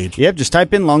SoundCloud page. Yep, just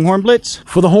type in Longhorn Blitz.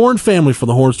 For the Horn family, for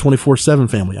the Horns 24/7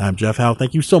 family, I'm Jeff Howe.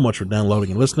 Thank you so much for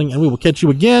downloading and listening, and we will catch you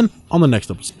again on the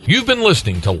next episode. You've been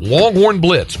listening to Longhorn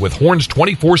Blitz with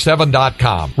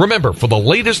horns247.com. Remember, for the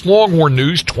latest Longhorn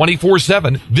news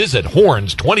 24/7, visit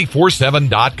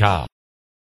horns247.com.